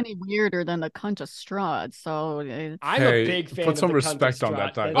 it's not any weirder than the cunt of Strahd, so I'm a big fan. Put some of the respect on Strahd.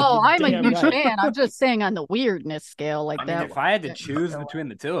 that title. Oh, I'm a Damn huge right. fan. I'm just saying on the weirdness scale, like I mean, that. if I had to choose between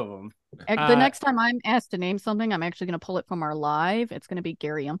the two of them, The next time I'm asked to name something, I'm actually going to pull it from our live. It's going to be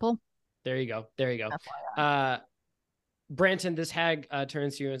Gary Impel. There you go. There you go. Branton, this hag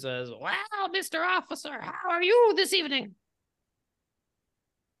turns to you and says, "Well, Mr. Officer, how are you this evening?"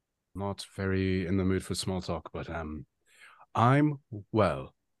 Not very in the mood for small talk, but I'm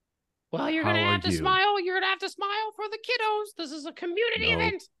well. Well, you're How gonna are have to you? smile. You're gonna have to smile for the kiddos. This is a community No.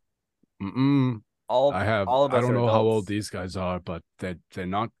 event. all I of us don't are know how adults. old these guys are, but they're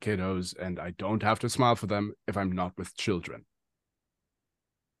not kiddos, and I don't have to smile for them if I'm not with children.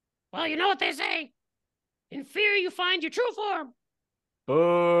 Well, you know what they say. In fear, you find your true form.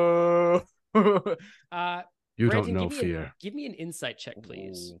 Oh. You Brandon, don't know fear. give me an insight check,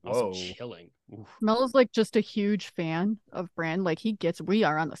 please. Ooh, Also whoa. chilling. Oof. Mel is like just a huge fan of Bran. Like we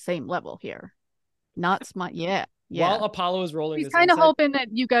are on the same level here. Not smart. Yeah. Yeah. While Apollo is rolling She's this kind of insight, hoping that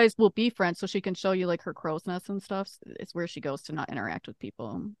you guys will be friends so she can show you like her crow's nest and stuff. It's where she goes to not interact with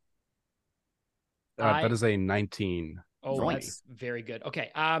people. That is a 19. oh, for me. that's very good.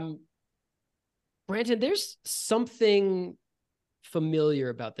 Okay. Brandon, there's something familiar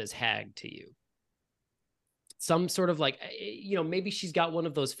about this hag to you. Some sort of like, maybe she's got one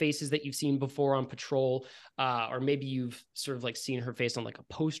of those faces that you've seen before on patrol, or maybe you've sort of like seen her face on like a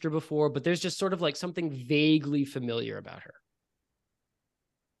poster before, but there's just sort of like something vaguely familiar about her.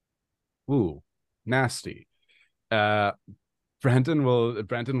 Ooh, nasty. Brandon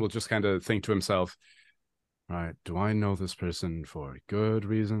will just kind of think to himself, right, do I know this person for good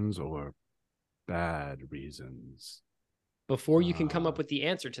reasons or bad reasons? Before you can come up with the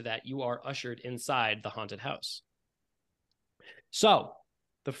answer to that, you are ushered inside the haunted house. So,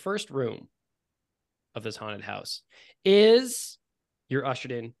 the first room of this haunted house is, you're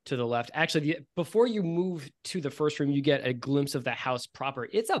ushered in to the left. Actually, before you move to the first room, you get a glimpse of the house proper.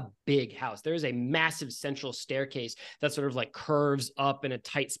 It's a big house. There is a massive central staircase that sort of like curves up in a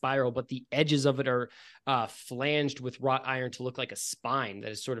tight spiral, but the edges of it are flanged with wrought iron to look like a spine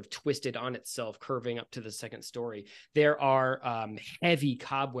that is sort of twisted on itself, curving up to the second story. There are heavy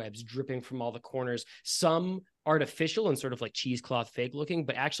cobwebs dripping from all the corners, some artificial and sort of like cheesecloth fake looking,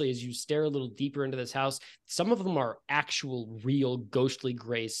 but actually as you stare a little deeper into this house, some of them are actual real ghostly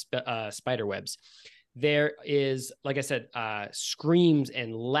gray spider webs. There is, like I said, screams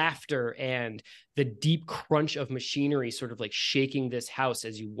and laughter and the deep crunch of machinery sort of like shaking this house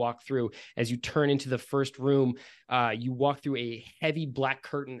as you walk through. As you turn into the first room, you walk through a heavy black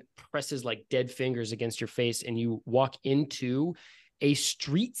curtain, presses like dead fingers against your face, and you walk into a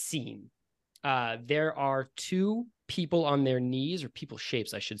street scene. There are two people on their knees, or people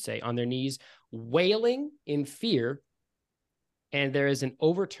shapes, I should say, on their knees, wailing in fear. And there is an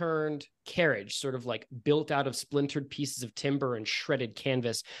overturned carriage, sort of like built out of splintered pieces of timber and shredded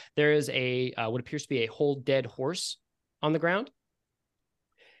canvas. There is a what appears to be a whole dead horse on the ground.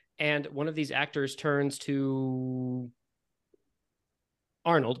 And one of these actors turns to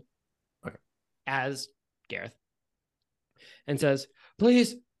Arnold as Gareth and says,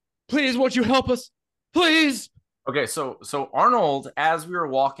 please, won't you help us? Please. Okay, so Arnold, as we were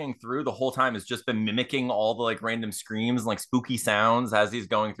walking through the whole time, has just been mimicking all the like random screams and like spooky sounds as he's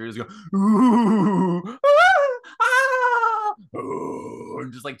going through. He's going, ooh,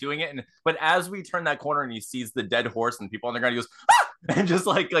 and just like doing it. But as we turn that corner and he sees the dead horse and people on the ground, he goes, ah! And just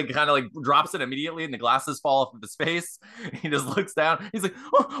like kind of like drops it immediately, and the glasses fall off of his face. He just looks down. He's like,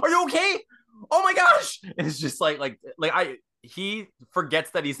 oh, are you okay? Oh my gosh! And it's just he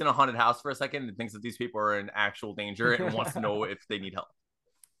forgets that he's in a haunted house for a second and thinks that these people are in actual danger and wants to know if they need help.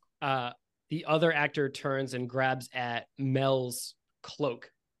 The other actor turns and grabs at Mel's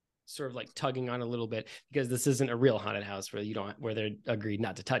cloak, sort of like tugging on a little bit, because this isn't a real haunted house where they're agreed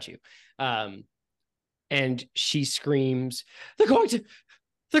not to touch you. And she screams, they're going to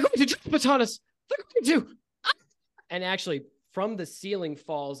drop it on us. They're going to. And actually, from the ceiling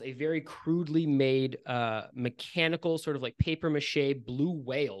falls a very crudely made mechanical sort of like paper mache blue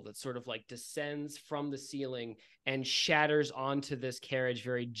whale that sort of like descends from the ceiling and shatters onto this carriage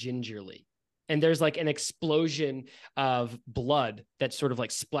very gingerly. And there's like an explosion of blood that sort of like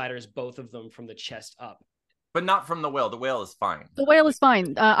splatters both of them from the chest up. But not from the whale. The whale is fine. The whale is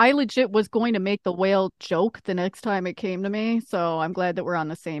fine. I legit was going to make the whale joke the next time it came to me, so I'm glad that we're on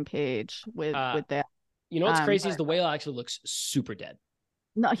the same page with that. You know what's crazy is the whale actually looks super dead.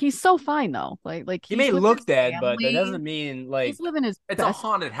 No, he's so fine though. Like He may look dead, but that doesn't mean like he's living his It's a best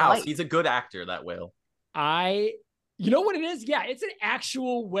haunted house. life. He's a good actor, that whale. You know what it is? Yeah, it's an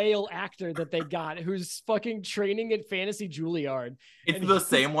actual whale actor that they got who's fucking training at Fantasy Juilliard. It's the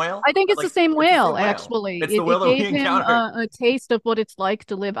same whale? I think it's Like, the same whale, whale. actually. It's the whale that we gave him encountered. a taste of what it's like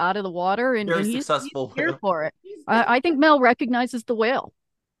to live out of the water, and Very he's successful here whale. for it. I think Mel recognizes the whale.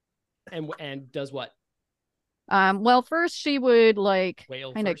 And does what? Well, first she would like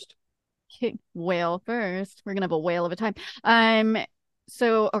Whale kind of first. kick whale first. We're gonna have a whale of a time.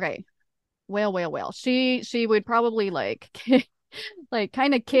 So okay, whale. She would probably like like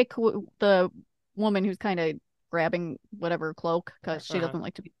kind of kick the woman who's kind of grabbing whatever cloak because she doesn't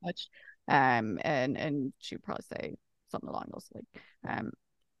like to be touched. And she'd probably say something along those like,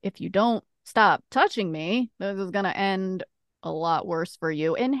 if you don't stop touching me, this is gonna end a lot worse for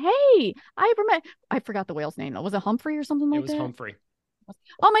you. And hey, I forgot the whale's name though. Was it Humphrey or something like It was that? Humphrey.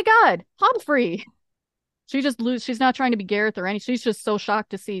 Oh my God, Humphrey. She's not trying to be Gareth or anything. She's just so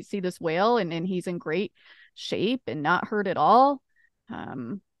shocked to see this whale, and he's in great shape and not hurt at all.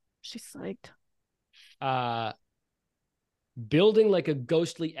 She's psyched. Building like a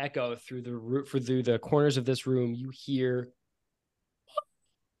ghostly echo through the corners of this room, you hear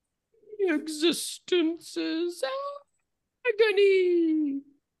existence is agony.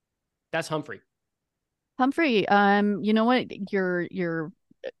 That's Humphrey. Humphrey, you know what? Your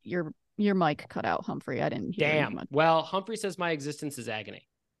mic cut out, Humphrey. I didn't hear you Damn. much. Well, Humphrey says my existence is agony.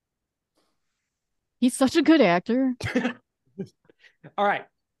 He's such a good actor. All right.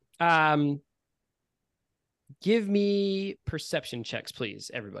 Give me perception checks,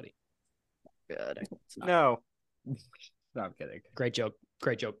 please, everybody. Good. I hope it's not. No. No, I'm kidding. Great joke.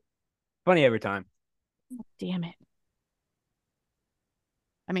 Great joke. Funny every time. Damn it.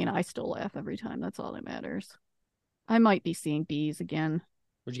 I mean, I still laugh every time. That's all that matters. I might be seeing bees again.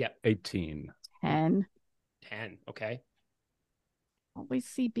 What'd you get? 18. 10. 10. Okay. Always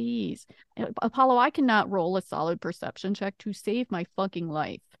see bees. Apollo, I cannot roll a solid perception check to save my fucking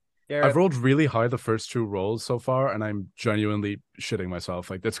life. I've rolled really high the first 2 rolls so far, and I'm genuinely shitting myself.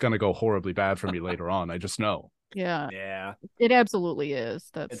 Like, that's going to go horribly bad for me later on. I just know. Yeah. Yeah. It absolutely is.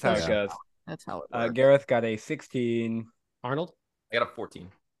 That's how it goes. That's how it works. Gareth got a 16. Arnold? I got a 14.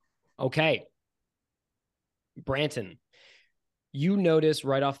 Okay. Branton, you notice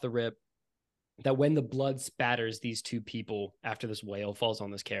right off the rip that when the blood spatters these 2 people after this whale falls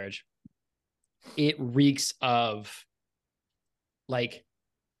on this carriage, it reeks of like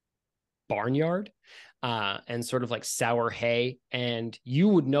barnyard and sort of like sour hay. And you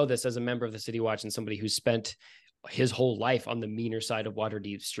would know this as a member of the City Watch and somebody who spent his whole life on the meaner side of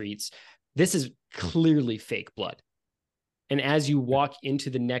Waterdeep streets. This is clearly fake blood. And as you walk into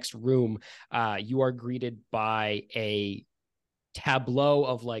the next room, you are greeted by a tableau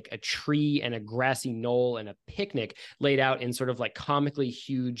of like a tree and a grassy knoll and a picnic laid out in sort of like comically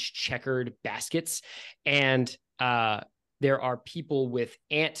huge checkered baskets. And there are people with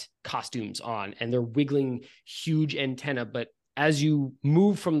ant costumes on, and they're wiggling huge antenna. But as you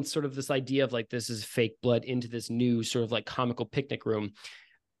move from sort of this idea of like, this is fake blood into this new sort of like comical picnic room,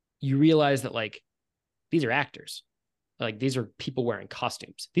 you realize that like, these are actors. Like, these are people wearing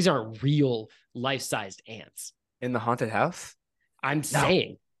costumes. These aren't real life-sized ants. In the haunted house? I'm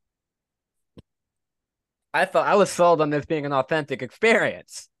saying. I thought I was sold on this being an authentic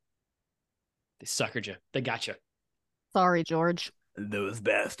experience. They suckered you. They got you. Sorry, George. Those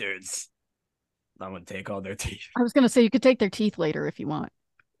bastards. I'm going to take all their teeth. I was going to say you could take their teeth later if you want.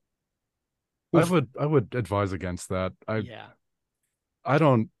 I would advise against that. Yeah. I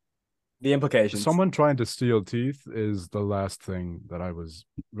don't. The implications. Someone trying to steal teeth is the last thing that I was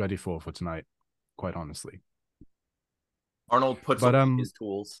ready for tonight, quite honestly. Arnold puts up his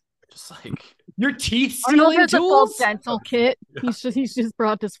tools. Just like your teeth Arnold stealing has a full tools? dental kit. Yeah. He's just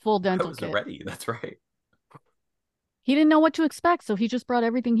brought this full I dental was kit. ready. That's right. He didn't know what to expect, so he just brought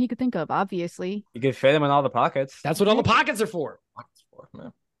everything he could think of, obviously. You could fit them in all the pockets. That's what all the pockets are for.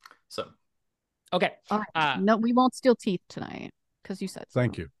 So, okay. All right. No, we won't steal teeth tonight because you said so.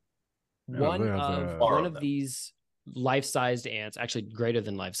 Thank you. One of these life-sized ants, actually greater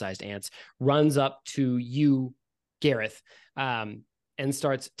than life-sized ants, runs up to you, Gareth, and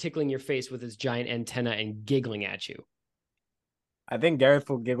starts tickling your face with his giant antenna and giggling at you. I think Gareth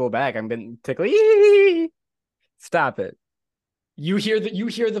will giggle back. I'm getting tickled. Stop it. You hear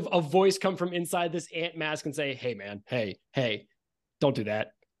a voice come from inside this ant mask and say, "Hey, man, hey, don't do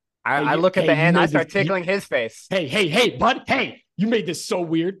that." I look at the ant. I start tickling his face. Hey, bud. Hey, you made this so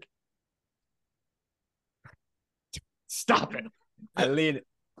weird. Stop it. I lean.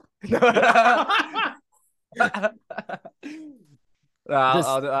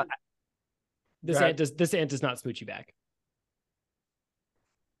 This ant does not smooch you back.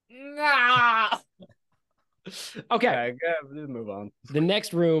 Okay. Let's move on. The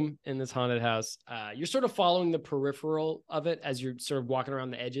next room in this haunted house, you're sort of following the peripheral of it as you're sort of walking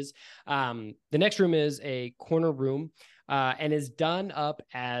around the edges. The next room is a corner room and is done up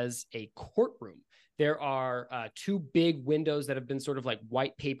as a courtroom. There are 2 big windows that have been sort of like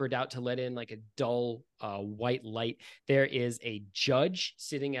white papered out to let in like a dull white light. There is a judge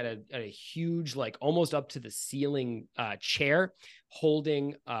sitting at a huge, like almost up to the ceiling chair,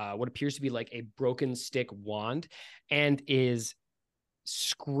 holding what appears to be like a broken stick wand, and is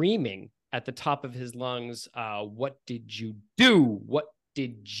screaming at the top of his lungs, "What did you do? What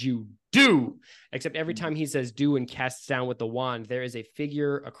did you do?" Except every time he says "do" and casts down with the wand, there is a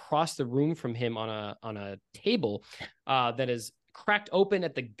figure across the room from him on a table that is cracked open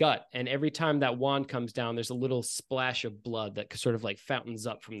at the gut, and every time that wand comes down, there's a little splash of blood that sort of like fountains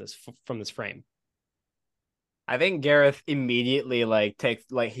up from this frame. I think Gareth immediately like takes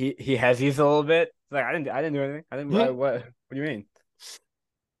like he hesitates a little bit, It's like I didn't do anything. I didn't. What do you mean?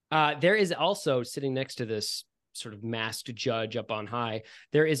 There is also sitting next to this sort of masked judge up on high.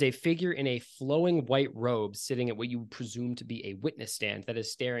 There is a figure in a flowing white robe sitting at what you presume to be a witness stand that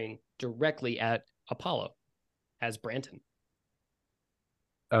is staring directly at Apollo as Branton.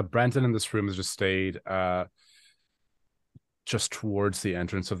 Brandon in this room has just stayed just towards the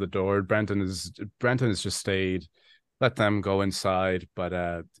entrance of the door. Brandon has just stayed, let them go inside,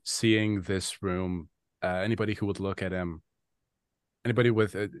 but seeing this room, anybody who would look at him,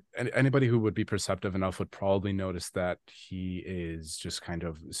 anybody who would be perceptive enough would probably notice that he is just kind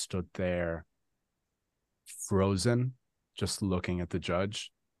of stood there frozen, just looking at the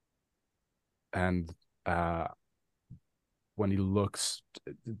judge. And when he looks,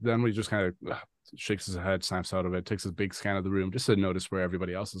 then he just kind of shakes his head, snaps out of it, takes a big scan of the room just to notice where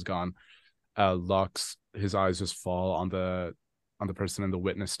everybody else has gone. Locks his eyes, just fall on the person in the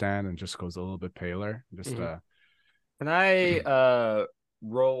witness stand, and just goes a little bit paler. Just Can I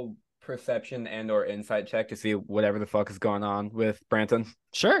roll perception and or insight check to see whatever the fuck is going on with Branton?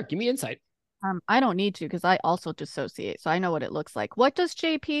 Sure, give me insight. I don't need to because I also dissociate, so I know what it looks like. What does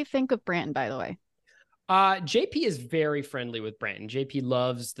JP think of Branton, by the way? JP is very friendly with Branton. JP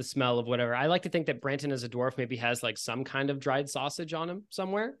loves the smell of whatever. I like to think that Branton as a dwarf maybe has like some kind of dried sausage on him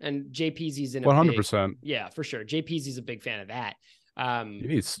somewhere. And JP's in a 100%. Yeah, for sure. JP's a big fan of that.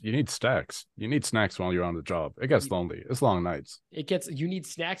 You need snacks. You need snacks while you're on the job. It gets lonely. It's long nights. You need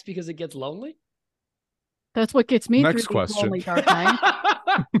snacks because it gets lonely? That's what gets me Next through these question. lonely dark nights.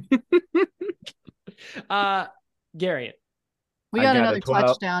 Garion. We I got got a another 12.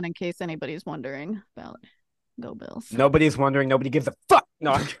 touchdown in case anybody's wondering about it. Go Bills. Nobody's wondering. Nobody gives a fuck.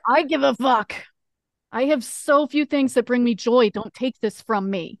 No. I give a fuck. I have so few things that bring me joy. Don't take this from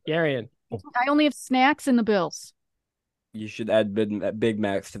me. Garion. I only have snacks in the Bills. You should add Big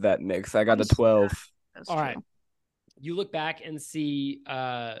Macs to that mix. I got a 12. That's All true. right. You look back and see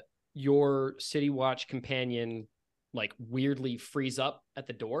your City Watch companion like weirdly freeze up at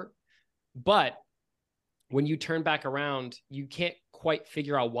the door. But when you turn back around, you can't quite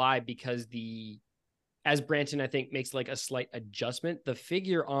figure out why, because as Branton, I think, makes like a slight adjustment, the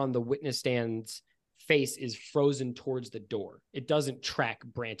figure on the witness stand's face is frozen towards the door. It doesn't track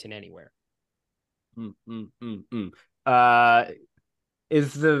Branton anywhere.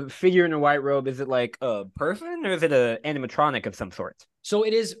 Is the figure in a white robe, is it like a person or is it an animatronic of some sort? So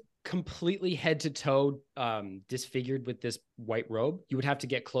it is completely head to toe disfigured with this white robe. You would have to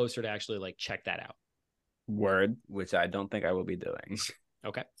get closer to actually like check that out. Word, which I don't think I will be doing.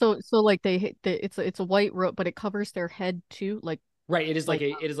 Okay. So like it's a white robe, but it covers their head too. Like Right. It is like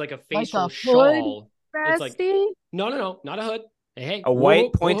a facial hood, shawl. It's like bestie. no, not a hood. Hey, A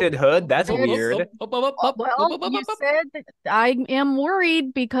white pointed hood? That's weird. Well, you said that I am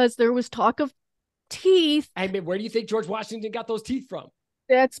worried because there was talk of teeth. Hey, man, where do you think George Washington got those teeth from?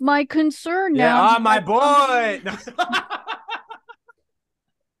 That's my concern Yeah, now. my boy.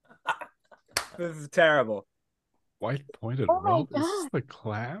 This is terrible. White pointed Oh my robe? Is this God. the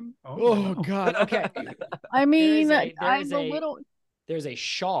clan? Oh no. God. Okay. I mean, There I'm is a a- little. There's a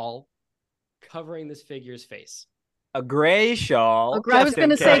shawl covering this figure's face. A gray shawl. I was just in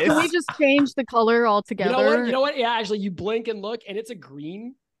gonna say, can case. we just change the color altogether? You know what? Yeah, actually, you blink and look, and it's a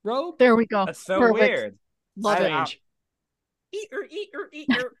green robe. There we go. That's so Perfect. weird. Love it. Strange. Eater.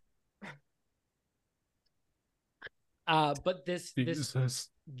 But this Jesus.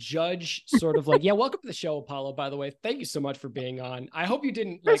 judge sort of like, yeah, welcome to the show, Apollo, by the way. Thank you so much for being on. I hope you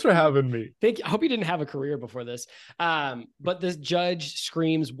didn't Thanks for having me. I hope you didn't have a career before this. But this judge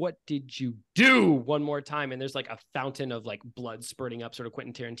screams, "What did you do?" one more time. And there's like a fountain of like blood spurting up, sort of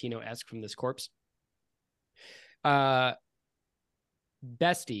Quentin Tarantino-esque from this corpse. Bestie,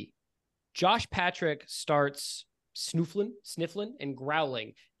 Josh Patrick starts sniffling and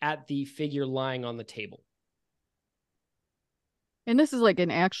growling at the figure lying on the table. And this is like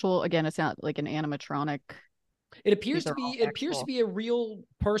an actual. Again, it's not like an animatronic. It appears These to are all be actual. a real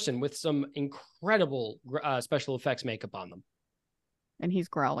person with some incredible special effects makeup on them. And he's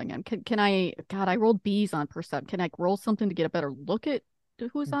growling. And can I? God, I rolled B's on percept. Can I roll something to get a better look at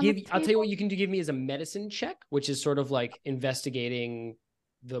who's on the I'll tell you table? what you can do. Give me as a medicine check, which is sort of like investigating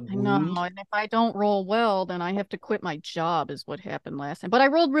the I wound. know, and if I don't roll well, then I have to quit my job, is what happened last time. But I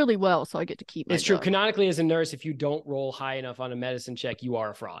rolled really well, so I get to keep my It's true. job. Canonically, as a nurse, if you don't roll high enough on a medicine check, you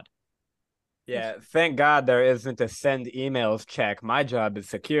are a fraud. Yeah, thank God there isn't a send emails check. My job is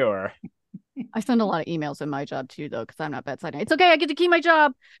secure. I send a lot of emails in my job too, though, because I'm not bedside. It's okay. I get to keep my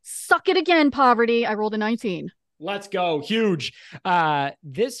job. Suck it again, poverty. I rolled a 19. Let's go. Huge.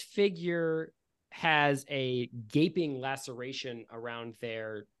 This figure has a gaping laceration around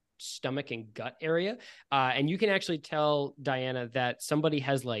their stomach and gut area. And you can actually tell, Diana, that somebody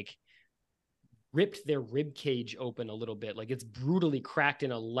has like ripped their rib cage open a little bit. Like it's brutally cracked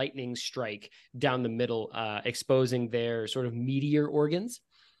in a lightning strike down the middle, exposing their sort of meatier organs.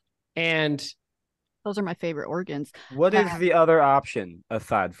 And Those are my favorite organs. What is the other option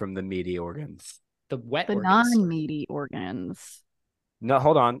aside from the meaty organs? the wet The organs. non-meaty organs. No,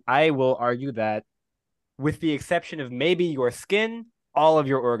 hold on. I will argue that, with the exception of maybe your skin, all of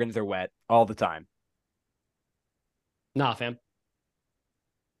your organs are wet all the time. Nah, fam.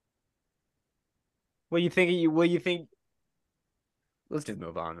 What do you think? What do you think? Let's just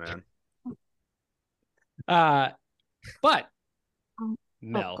move on, man. But Oh,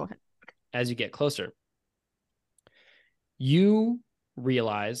 Mel, go ahead. as you get closer, you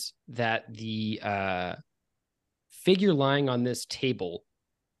realize that the figure lying on this table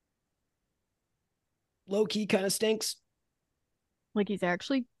low-key kind of stinks. Like he's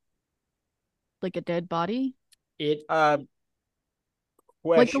actually like a dead body. It Like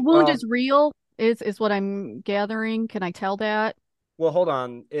the wound is real, is what I'm gathering. Can I tell that? Well, hold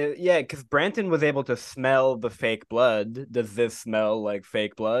on. Yeah, because Branton was able to smell the fake blood. Does this smell like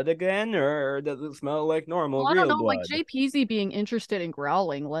fake blood again, or does it smell like normal, Well, I real don't know. blood? Like JPZ being interested in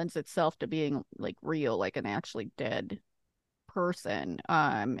growling lends itself to being like real, like an actually dead person.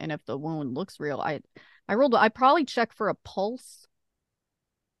 And if the wound looks real, I'd probably check for a pulse.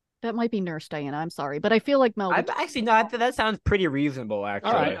 That might be Nurse Diana. I'm sorry, but I feel like Mel. I'm actually not. That sounds pretty reasonable,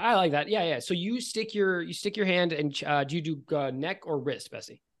 actually. all right. I like that. Yeah. So you stick your hand and do you do neck or wrist,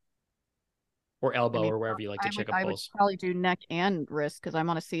 Bessie, or elbow, or wherever you like to check a I would pulse? probably do neck and wrist because I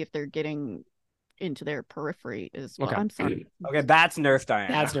want to see if they're getting into their periphery as well. Okay. I'm sorry. Okay, that's Nurse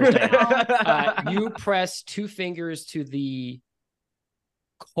Diana. That's Nurse Diana. You press two fingers to the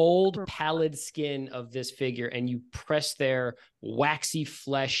cold, pallid skin of this figure, and you press their waxy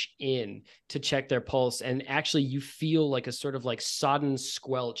flesh in to check their pulse. And actually, you feel like a sort of like sodden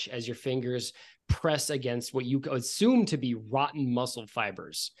squelch as your fingers press against what you assume to be rotten muscle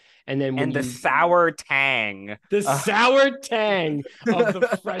fibers. And then when the sour tang. the sour tang of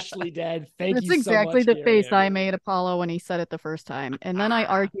the freshly dead. That's you exactly so much, the face Gary. I made Apollo when he said it the first time. And then I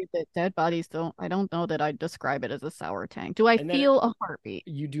argued that dead bodies I don't know that I'd describe it as a sour tang. Do I And then feel a heartbeat?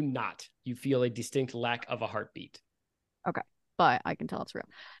 You do not. You feel a distinct lack of a heartbeat. Okay, but I can tell it's real.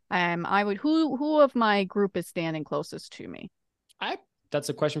 I would who of my group is standing closest to me? That's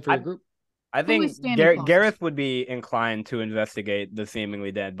a question for your group. I Who think is standing closest? Gareth would be inclined to investigate the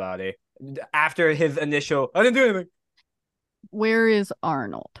seemingly dead body after his initial. I didn't do anything. Where is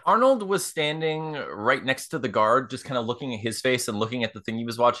Arnold? Arnold was standing right next to the guard, just kind of looking at his face and looking at the thing he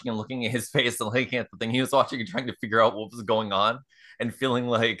was watching and looking at his face and looking at the thing he was watching and trying to figure out what was going on and feeling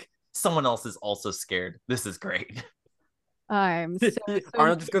like someone else is also scared. This is great. Arnold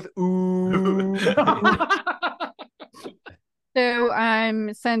just goes, ooh. So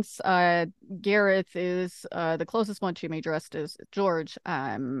since Gareth is the closest one to me dressed as George,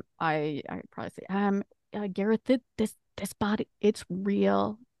 I probably say Gareth, this body, it's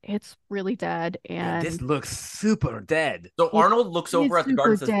real. It's really dead, and this looks super dead. So Arnold looks over at the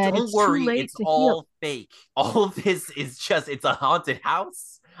guard and says, dead. "Don't It's too worry, late it's to all heal." fake. All of this is it's a haunted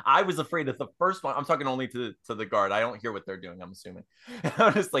house." I was afraid of the first one. I'm talking only to the guard. I don't hear what they're doing, I'm assuming.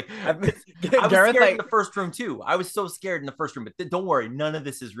 I'm just like, I was Gareth, scared in the first room too. I was so scared in the first room, but don't worry, none of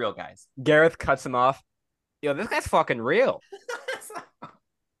this is real, guys. Gareth cuts him off. Yo, this guy's fucking real.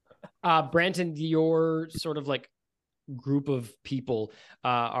 Branton, your sort of like group of people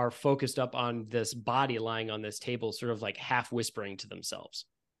are focused up on this body lying on this table, sort of like half whispering to themselves.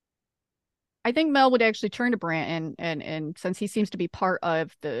 I think Mel would actually turn to Brant and since he seems to be part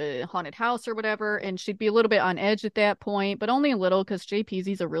of the haunted house or whatever, and she'd be a little bit on edge at that point, but only a little because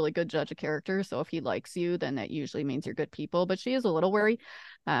JPZ's a really good judge of character. So if he likes you, then that usually means you're good people. But she is a little wary,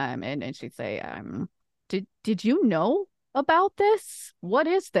 and she'd say, did you know about this? What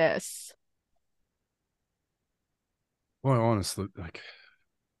is this? Well, honestly,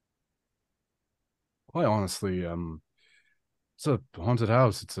 it's a haunted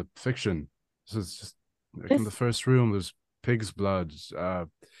house. It's a fiction. This is just like in the first room. There's pig's blood,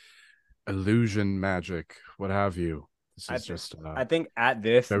 illusion, magic, what have you. This is I think at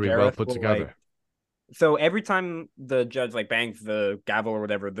this very Gareth well put will, together. like, so every time the judge like bangs the gavel or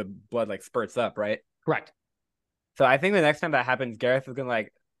whatever, the blood like spurts up, right? Correct. So I think the next time that happens, Gareth is gonna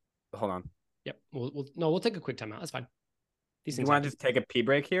like, hold on. Yep. We'll take a quick timeout. That's fine. These Do things you want to happen. just take a pee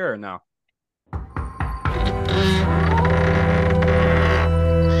break here or no?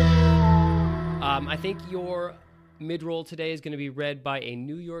 I think your mid-roll today is going to be read by a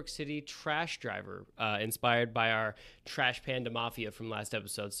New York City trash driver, inspired by our Trash Panda Mafia from last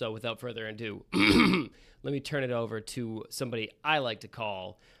episode. So without further ado, let me turn it over to somebody I like to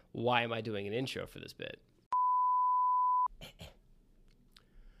call, why am I doing an intro for this bit?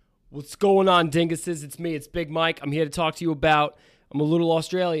 What's going on, dinguses? It's me, it's Big Mike. I'm here to talk to you about... I'm a little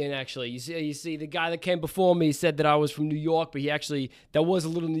Australian, actually. You see, the guy that came before me said that I was from New York, but there was a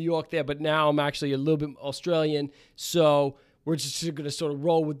little New York there, but now I'm actually a little bit Australian. So we're just going to sort of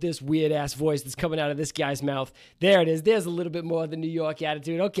roll with this weird-ass voice that's coming out of this guy's mouth. There it is. There's a little bit more of the New York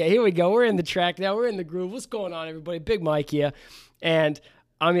attitude. Okay, here we go. We're in the track now. We're in the groove. What's going on, everybody? Big Mike here. And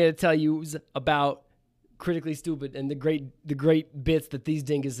I'm here to tell you about Critically Stupid and the great bits that these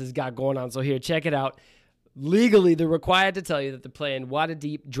dinguses got going on. So here, check it out. Legally, they're required to tell you that they're playing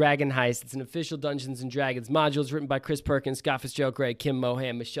Waterdeep Dragon Heist. It's an official Dungeons & Dragons module. It's written by Chris Perkins, Scott Fitzgerald, Gray, Kim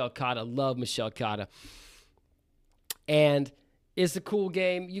Mohan, Michelle Carter. Love Michelle Carter. And it's a cool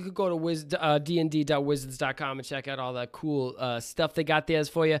game. You could go to dnd.wizards.com and check out all that cool stuff they got there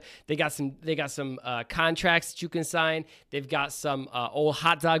for you. They got some contracts that you can sign. They've got some old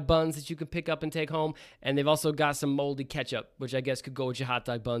hot dog buns that you can pick up and take home. And they've also got some moldy ketchup, which I guess could go with your hot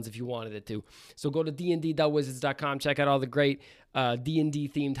dog buns if you wanted it to. So go to dnd.wizards.com. Check out all the great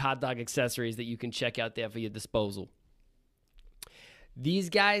D&D themed hot dog accessories that you can check out there for your disposal. These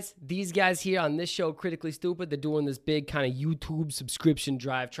guys here on this show, Critically Stupid, they're doing this big kind of YouTube subscription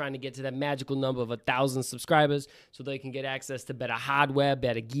drive, trying to get to that magical number of 1,000 subscribers so they can get access to better hardware,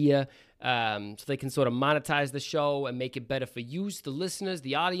 better gear, so they can sort of monetize the show and make it better for you, the listeners,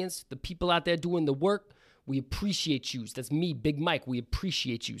 the audience, the people out there doing the work. We appreciate you. That's me, Big Mike. We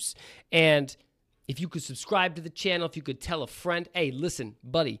appreciate you. And if you could subscribe to the channel, if you could tell a friend, hey, listen,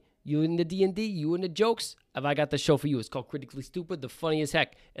 buddy, you in the D&D, you in the jokes, have I got the show for you. It's called Critically Stupid, the funny as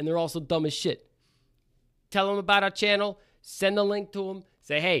heck, and they're also dumb as shit. Tell them about our channel, send a link to them,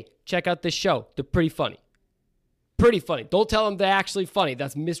 say, hey, check out this show. They're pretty funny. Pretty funny. Don't tell them they're actually funny.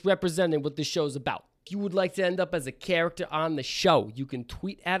 That's misrepresenting what this show's about. If you would like to end up as a character on the show, you can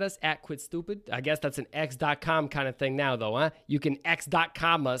tweet at us at QuitStupid. I guess that's an x.com kind of thing now, though, huh? You can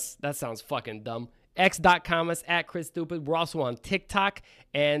x.com us. That sounds fucking dumb. X.com us at QuitStupid. We're also on TikTok,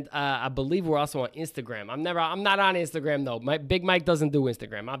 and I believe we're also on Instagram. I'm not on Instagram, though. Big Mike doesn't do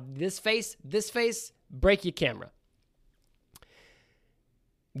Instagram. This face, break your camera.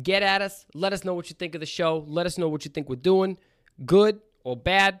 Get at us. Let us know what you think of the show. Let us know what you think we're doing. Good or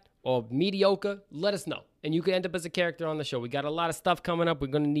bad or mediocre. Let us know. And you can end up as a character on the show. We got a lot of stuff coming up. We're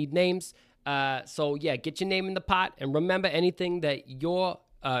going to need names. So, yeah, get your name in the pot. And remember, anything that your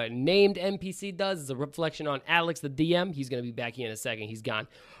named NPC does is a reflection on Alex, the DM. He's going to be back here in a second. He's gone.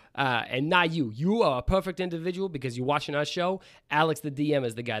 And not you. You are a perfect individual because you're watching our show. Alex, the DM,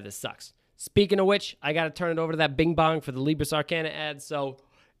 is the guy that sucks. Speaking of which, I got to turn it over to that Bing Bong for the Libris Arcana ad. So,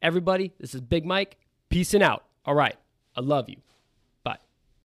 everybody, this is Big Mike. Peacing out. All right. I love you. Bye.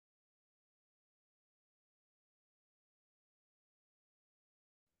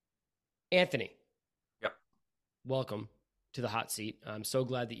 Anthony. Yep. Welcome to the hot seat. I'm so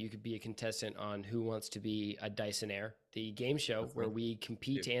glad that you could be a contestant on Who Wants to Be a Dysonaire, the game show where we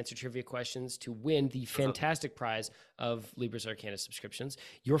compete to answer trivia questions to win the fantastic prize of Libris Arcana subscriptions.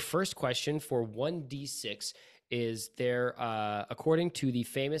 Your first question for 1d6 is there, according to the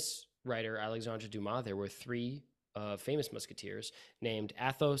famous writer Alexandre Dumas, there were three famous musketeers named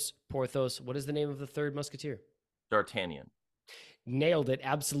Athos, Porthos. What is the name of the third musketeer? D'Artagnan. Nailed it.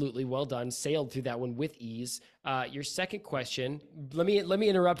 Absolutely. Well done. Sailed through that one with ease. Your second question, let me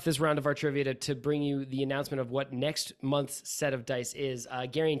interrupt this round of our trivia to bring you the announcement of what next month's set of dice is.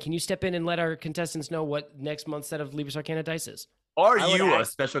 Garion, can you step in and let our contestants know what next month's set of Libris Arcana dice is? Are you a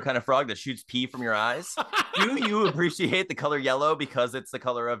special kind of frog that shoots pee from your eyes? Do you appreciate the color yellow because it's the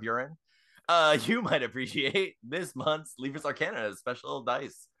color of urine? You might appreciate this month's Libris Arcana special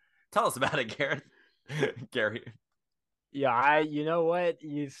dice. Tell us about it, Gareth. Gary. Yeah, you know what?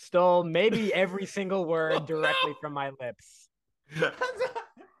 You stole maybe every single word directly from my lips.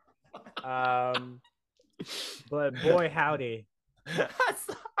 But boy, howdy.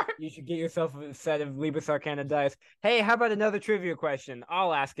 You should get yourself a set of Libris Arcana dice. Hey, how about another trivia question?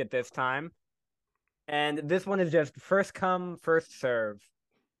 I'll ask it this time. And this one is just first come, first serve.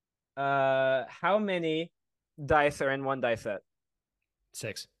 How many dice are in one dice set?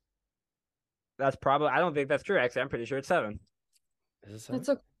 6. That's probably, I don't think that's true, actually. I'm pretty sure it's 7. Is it 7? That's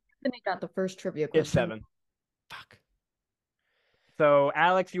okay. Then he got the first trivia question. It's 7. Fuck. So,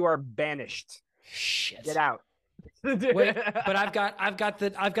 Alex, you are banished. Shit. Get out. Wait, but I've got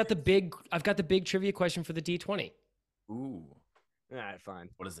the big trivia question for the D20. Ooh. All right, fine.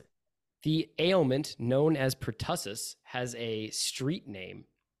 What is it? The ailment known as pertussis has a street name.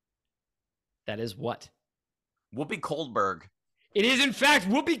 That is what? Whoopi Goldberg. It is, in fact,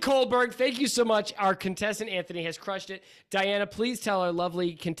 Whoopi Goldberg. Thank you so much. Our contestant, Anthony, has crushed it. Diana, please tell our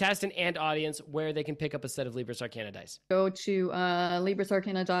lovely contestant and audience where they can pick up a set of Libris Arcana dice. Go to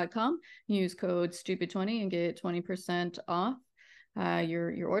librisarcana.com, use code STUPID20 and get 20% off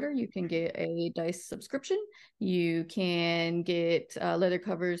your order. You can get a dice subscription. You can get leather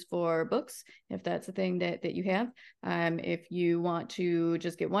covers for books if that's a thing that you have. If you want to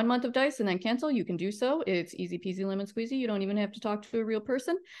just get 1 month of dice and then cancel, you can do so. It's easy peasy lemon squeezy. You don't even have to talk to a real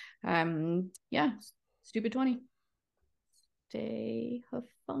person. Yeah, Stupid 20. Stay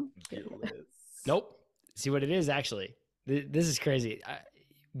funky. Nope. See what it is, actually. This is crazy.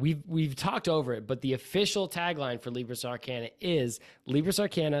 We've talked over it, but the official tagline for Libris Arcana is Libris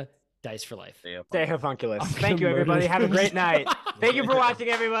Arcana, Dice for Life. Stay homunculus. I'm Thank you, gonna murder everybody. Have a this. great night. Thank you for watching,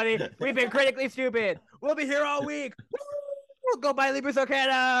 everybody. We've been critically stupid. We'll be here all week. We'll go buy Libris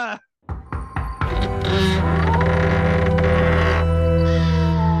Arcana.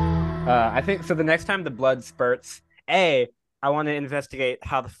 I think so. The next time the blood spurts, I want to investigate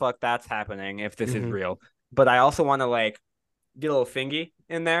how the fuck that's happening, if this is real. But I also want to like get a little fingy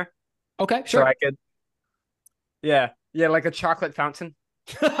in there. Okay, sure. So I could, yeah, like a chocolate fountain.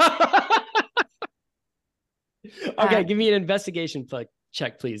 Okay, give me an investigation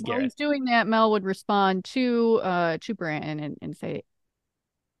check, please, While Garrett. he's doing that, Mel would respond to Brandon and say,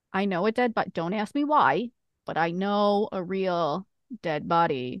 I know a dead body. Don't ask me why, but I know a real dead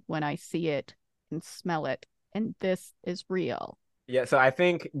body when I see it and smell it. And this is real. Yeah, so I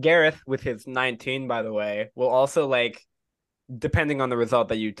think Gareth, with his 19, by the way, will also like, depending on the result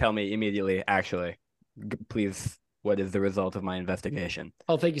that you tell me immediately, actually, please, what is the result of my investigation?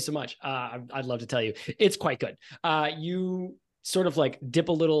 Oh, thank you so much. I'd love to tell you. It's quite good. You sort of like dip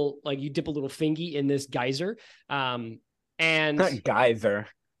a little fingy in this geyser. And Geyser.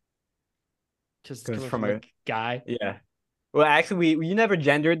 just Goes coming from from a- a guy. Yeah. Well, actually, you never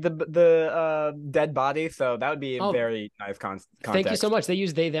gendered the dead body, so that would be a Oh. very nice context. Thank you so much. They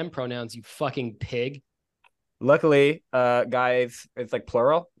use they them pronouns, you fucking pig. Luckily, guys, it's like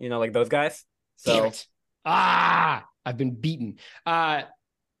plural, like those guys. Damn So it. I've been beaten.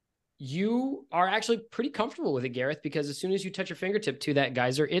 You are actually pretty comfortable with it, Gareth, because as soon as you touch your fingertip to that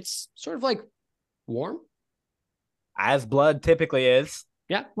geyser, it's sort of like warm. as blood typically is,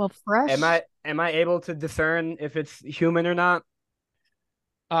 Well, fresh. am I able to discern if it's human or not?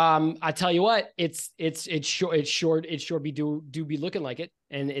 I tell you what, it's sure be looking like it,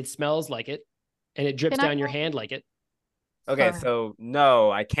 and it smells like it, and it drips Can I down your roll? hand like it. Okay, Sorry. so no,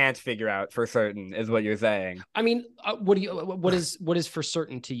 I can't figure out for certain, is what you're saying. I mean, what is for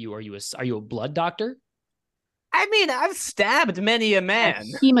certain to you? Are you a blood doctor? I mean, I've stabbed many a man.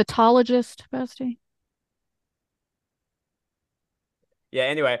 Hematologist, Bestie. Yeah,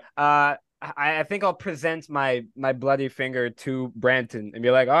 anyway, I think I'll present my bloody finger to Branton and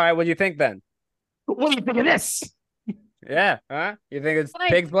be like, all right, what do you think then? What do you think of this? Yeah, huh? You think it's Can I-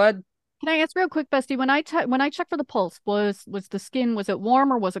 pig's blood? Can I ask real quick, Bestie? When I checked for the pulse, was the skin, was it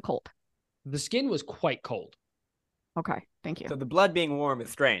warm or was it cold? The skin was quite cold. Okay, thank you. So the blood being warm is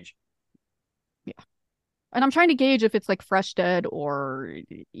strange. And I'm trying to gauge if it's like fresh dead or,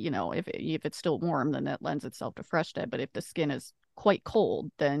 if it's still warm, then that lends itself to fresh dead. But if the skin is quite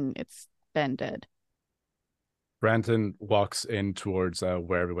cold, then it's been dead. Branton walks in towards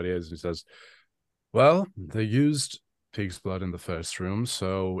where everybody is and says, well, they used pig's blood in the first room,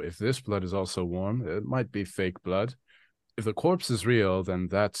 so if this blood is also warm, it might be fake blood. If the corpse is real, then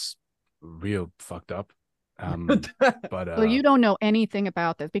that's real fucked up. But So you don't know anything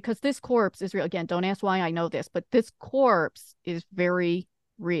about this because this corpse is real. Again, don't ask why I know this, but this corpse is very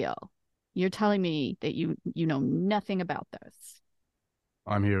real. You're telling me that you know nothing about this.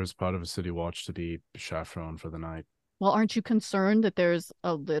 I'm here as part of a city watch to be chaperone for the night. Well, aren't you concerned that there's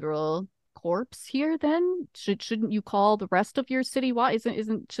a literal corpse here then? Shouldn't you call the rest of your city watch?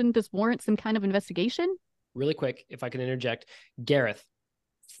 Shouldn't this warrant some kind of investigation? Really quick, if I can interject, Gareth,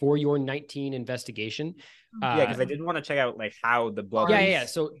 for your 19 investigation. Yeah, because I did want to check out like how the blood. Yeah.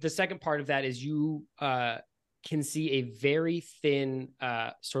 So the second part of that is you can see a very thin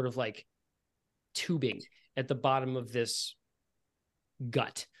sort of like tubing at the bottom of this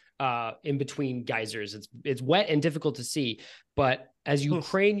gut in between geysers. It's wet and difficult to see, but as you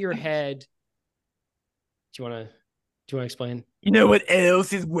crane your head, do you want to explain? You know what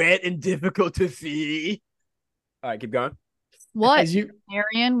else is wet and difficult to see? All right, keep going. What, As you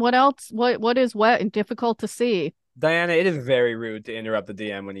Marion? What else? What is wet and difficult to see? Diana, it is very rude to interrupt the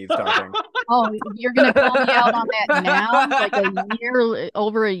DM when he's talking. Oh, you're gonna call me out on that now, like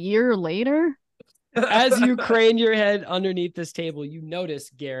over a year later? As you crane your head underneath this table, you notice,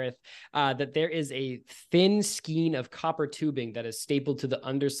 Gareth, that there is a thin skein of copper tubing that is stapled to the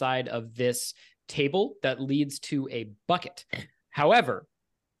underside of this table that leads to a bucket. However,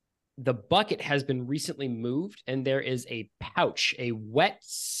 the bucket has been recently moved, and there is a pouch, a wet,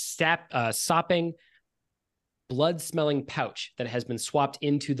 sopping, blood-smelling pouch that has been swapped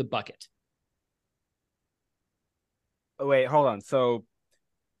into the bucket. Oh, wait, hold on. So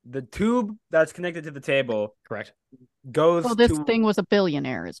the tube that's connected to the table Correct. goes So this to thing was a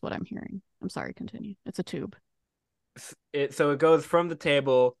billionaire, is what I'm hearing. I'm sorry, continue. It's a tube. it. So it goes from the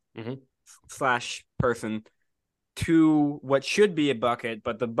table slash person to what should be a bucket,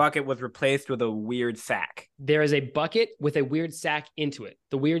 but the bucket was replaced with a weird sack. There is a bucket with a weird sack into it.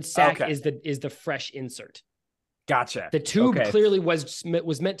 The weird sack Okay. is the fresh insert. Gotcha. The tube Okay. clearly was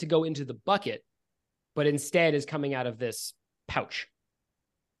meant to go into the bucket, but instead is coming out of this pouch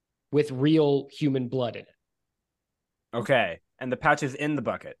with real human blood in it. Okay. And the pouch is in the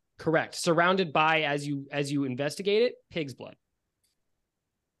bucket. Correct. Surrounded by, as you investigate it, pig's blood.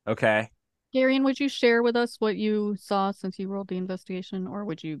 Okay. Garion, would you share with us what you saw since you rolled the investigation, or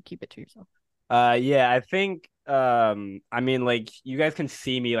would you keep it to yourself? Yeah, I think I mean, like, you guys can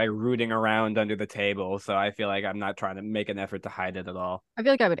see me like rooting around under the table, so I feel like I'm not trying to make an effort to hide it at all. I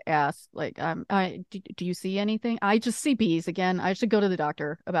feel like I would ask, like, do you see anything? I just see bees again. I should go to the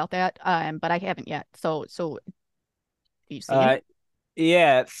doctor about that, but I haven't yet. So do you see anything?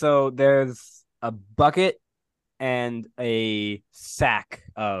 Yeah, so there's a bucket and a sack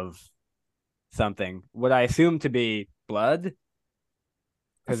of something. What I assume to be blood,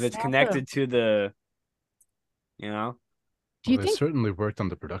 because it's sack connected of- to the, you know. Do you They think certainly worked on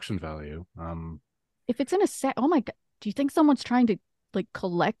the production value. if it's in a sack? Oh my God! Do you think someone's trying to like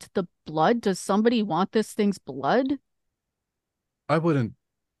collect the blood? Does somebody want this thing's blood? I wouldn't.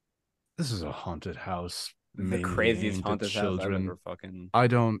 This is a haunted house. The mainly craziest aimed at haunted house I've children. ever fucking. I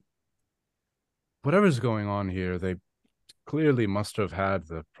don't. Whatever's going on here, they clearly must have had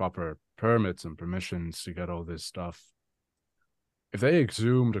the proper permits and permissions to get all this stuff. If they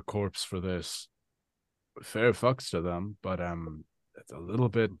exhumed a corpse for this, fair fucks to them, but it's a little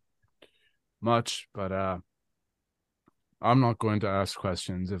bit much. But I'm not going to ask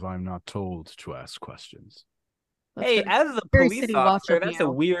questions if I'm not told to ask questions. That's Hey, very, as a very police city watch officer, of that's a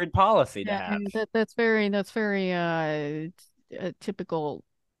you. weird policy to Yeah, have. and that's very typical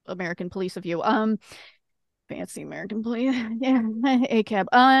American police of you. Fancy American police. Yeah,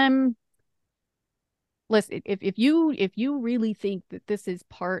 ACAB. Listen, if you really think that this is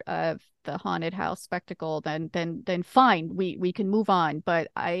part of the haunted house spectacle, then fine, we can move on. But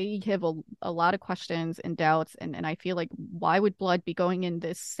I have a lot of questions and doubts, and I feel like, why would blood be going in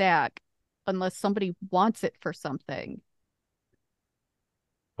this sack unless somebody wants it for something?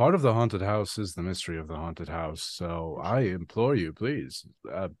 Part of the haunted house is the mystery of the haunted house. So I implore you, please,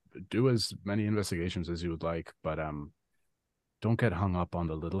 do as many investigations as you would like, but don't get hung up on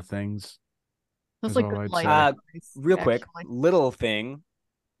the little things. That's Is like all good I'd life say. advice, Real quick, actually. little thing,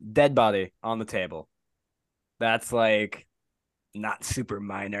 dead body on the table. That's like not super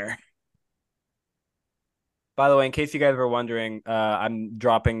minor. By the way, in case you guys were wondering, I'm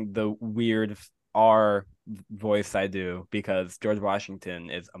dropping the weird R voice I do because George Washington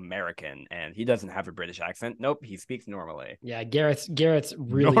is American and he doesn't have a British accent. Nope, he speaks normally. Yeah, Garrett's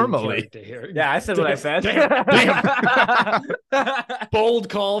really Normally. in character here. Yeah, I said what I said. Bold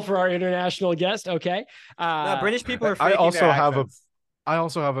call for our international guest. Okay. No, British people are I faking also their have accents. I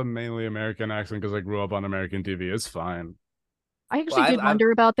also have a mainly American accent because I grew up on American TV. It's fine. I actually Well, did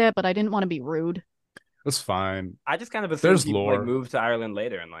wonder about that, but I didn't want to be rude. It's fine. I just kind of assume There's people like lore. move to Ireland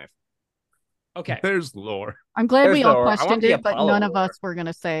later in life. Okay. There's lore. I'm glad There's we all lore. I want questioned the it, but Apollo none of lore. us were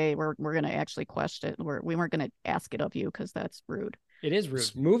gonna say we're gonna actually question it. We weren't gonna ask it of you because that's rude. It is rude.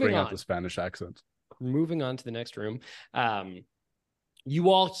 Just Moving bring out on. the Spanish accent. Moving on to the next room.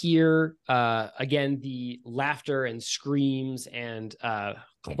 You all hear again the laughter and screams and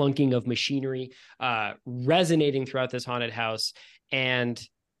clunking of machinery resonating throughout this haunted house. And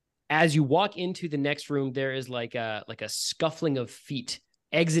as you walk into the next room, there is like a scuffling of feet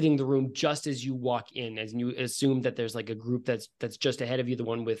exiting the room just as you walk in, as you assume that there's like a group that's just ahead of you, the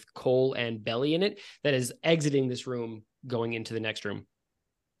one with Cole and Belly in it, that is exiting this room going into the next room.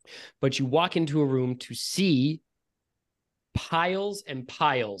 But you walk into a room to see piles and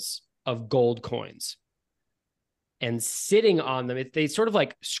piles of gold coins. And sitting on them, they sort of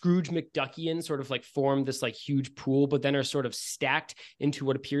like Scrooge McDuckian sort of like form this like huge pool, but then are sort of stacked into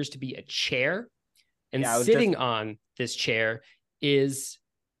what appears to be a chair. And Yeah, I was sitting on this chair is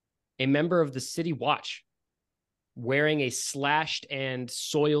a member of the City Watch wearing a slashed and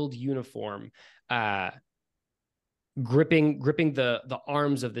soiled uniform, gripping the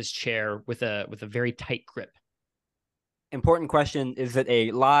arms of this chair with a very tight grip. Important question: is it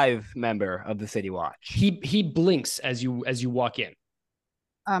a live member of the City Watch? He blinks as you walk in.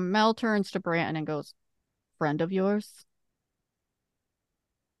 Mel turns to Branton and goes, "Friend of yours?"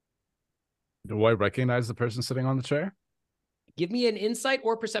 Do I recognize the person sitting on the chair? Give me an insight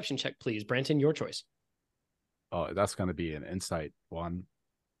or perception check, please, Branton. Your choice. Oh, that's going to be an insight one.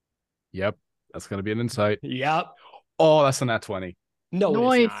 Yep, that's going to be an insight. Yep. Oh, that's a nat 20. No,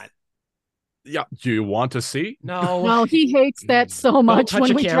 Noise. it's not. Yeah. Do you want to see? No. No, he hates that so much touch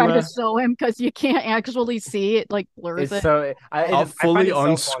when a we try camera. to show him because you can't actually see it, like blurs It's it. so I'll I find fully it so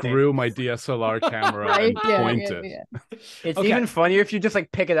funny. unscrew my DSLR camera Right? and Yeah, point yeah, it. yeah. It's Okay. even funnier if you just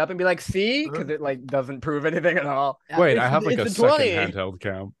like pick it up and be like, "See," because it like doesn't prove anything at all. Wait, It's- I have like it's a a second 20. handheld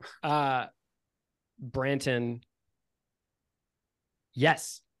cam. Branton,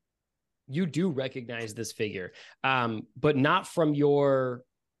 yes, you do recognize this figure, but not from your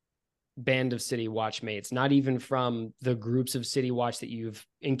band of City Watch mates, not even from the groups of City Watch that you've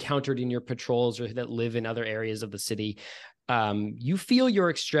encountered in your patrols or that live in other areas of the city. You feel your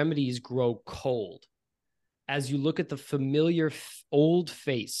extremities grow cold as you look at the familiar old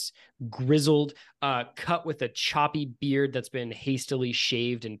face, grizzled, cut with a choppy beard that's been hastily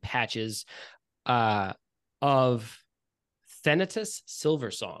shaved in patches, of Thanatos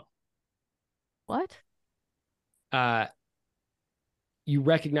Silversong. What? You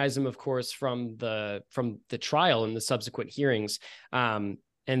recognize him, of course, from the trial and the subsequent hearings. And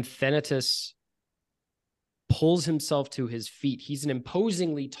Thanatos pulls himself to his feet. He's an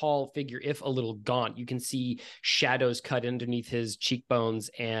imposingly tall figure, if a little gaunt. You can see shadows cut underneath his cheekbones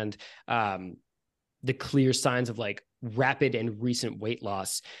and the clear signs of like rapid and recent weight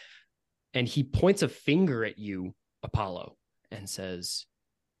loss. And he points a finger at you, Apollo, and says,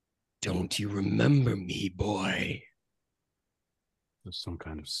 "Don't you remember me, boy?" There's some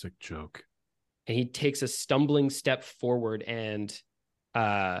kind of sick joke. And he takes a stumbling step forward and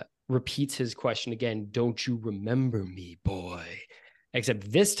repeats his question again. "Don't you remember me, boy?" Except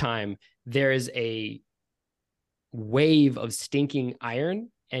this time there is a wave of stinking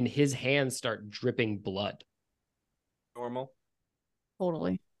iron and his hands start dripping blood. Normal.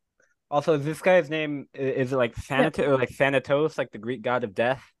 Totally. Also, is this guy's name, is it like Thanatos or like Thanatos, like the Greek god of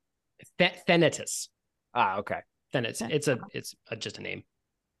death? Thanatos. Ah, okay. Thanatos. It's just a name.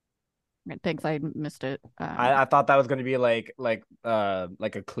 Thanks, I missed it. I thought that was going to be like a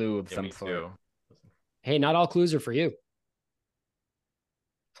clue of some me sort. too. Hey, not all clues are for you.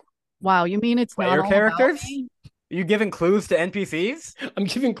 Wow, you mean it's What, not your all characters? about me? Are you giving clues to NPCs? I'm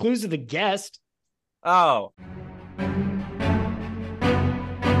giving clues to the guest. Oh.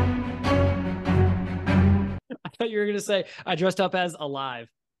 I thought you were going to say I dressed up as alive.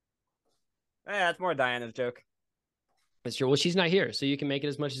 Yeah, that's more Diana's joke. That's true. Well, she's not here, so you can make it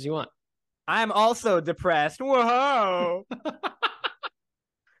as much as you want. I'm also depressed. Whoa.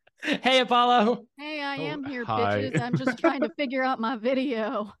 Hey, Apollo. Hey, I Oh, am here, hi. bitches. I'm just trying to figure out my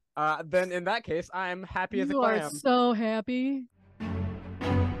video. Then in that case, I'm happy as a You are clam. so happy.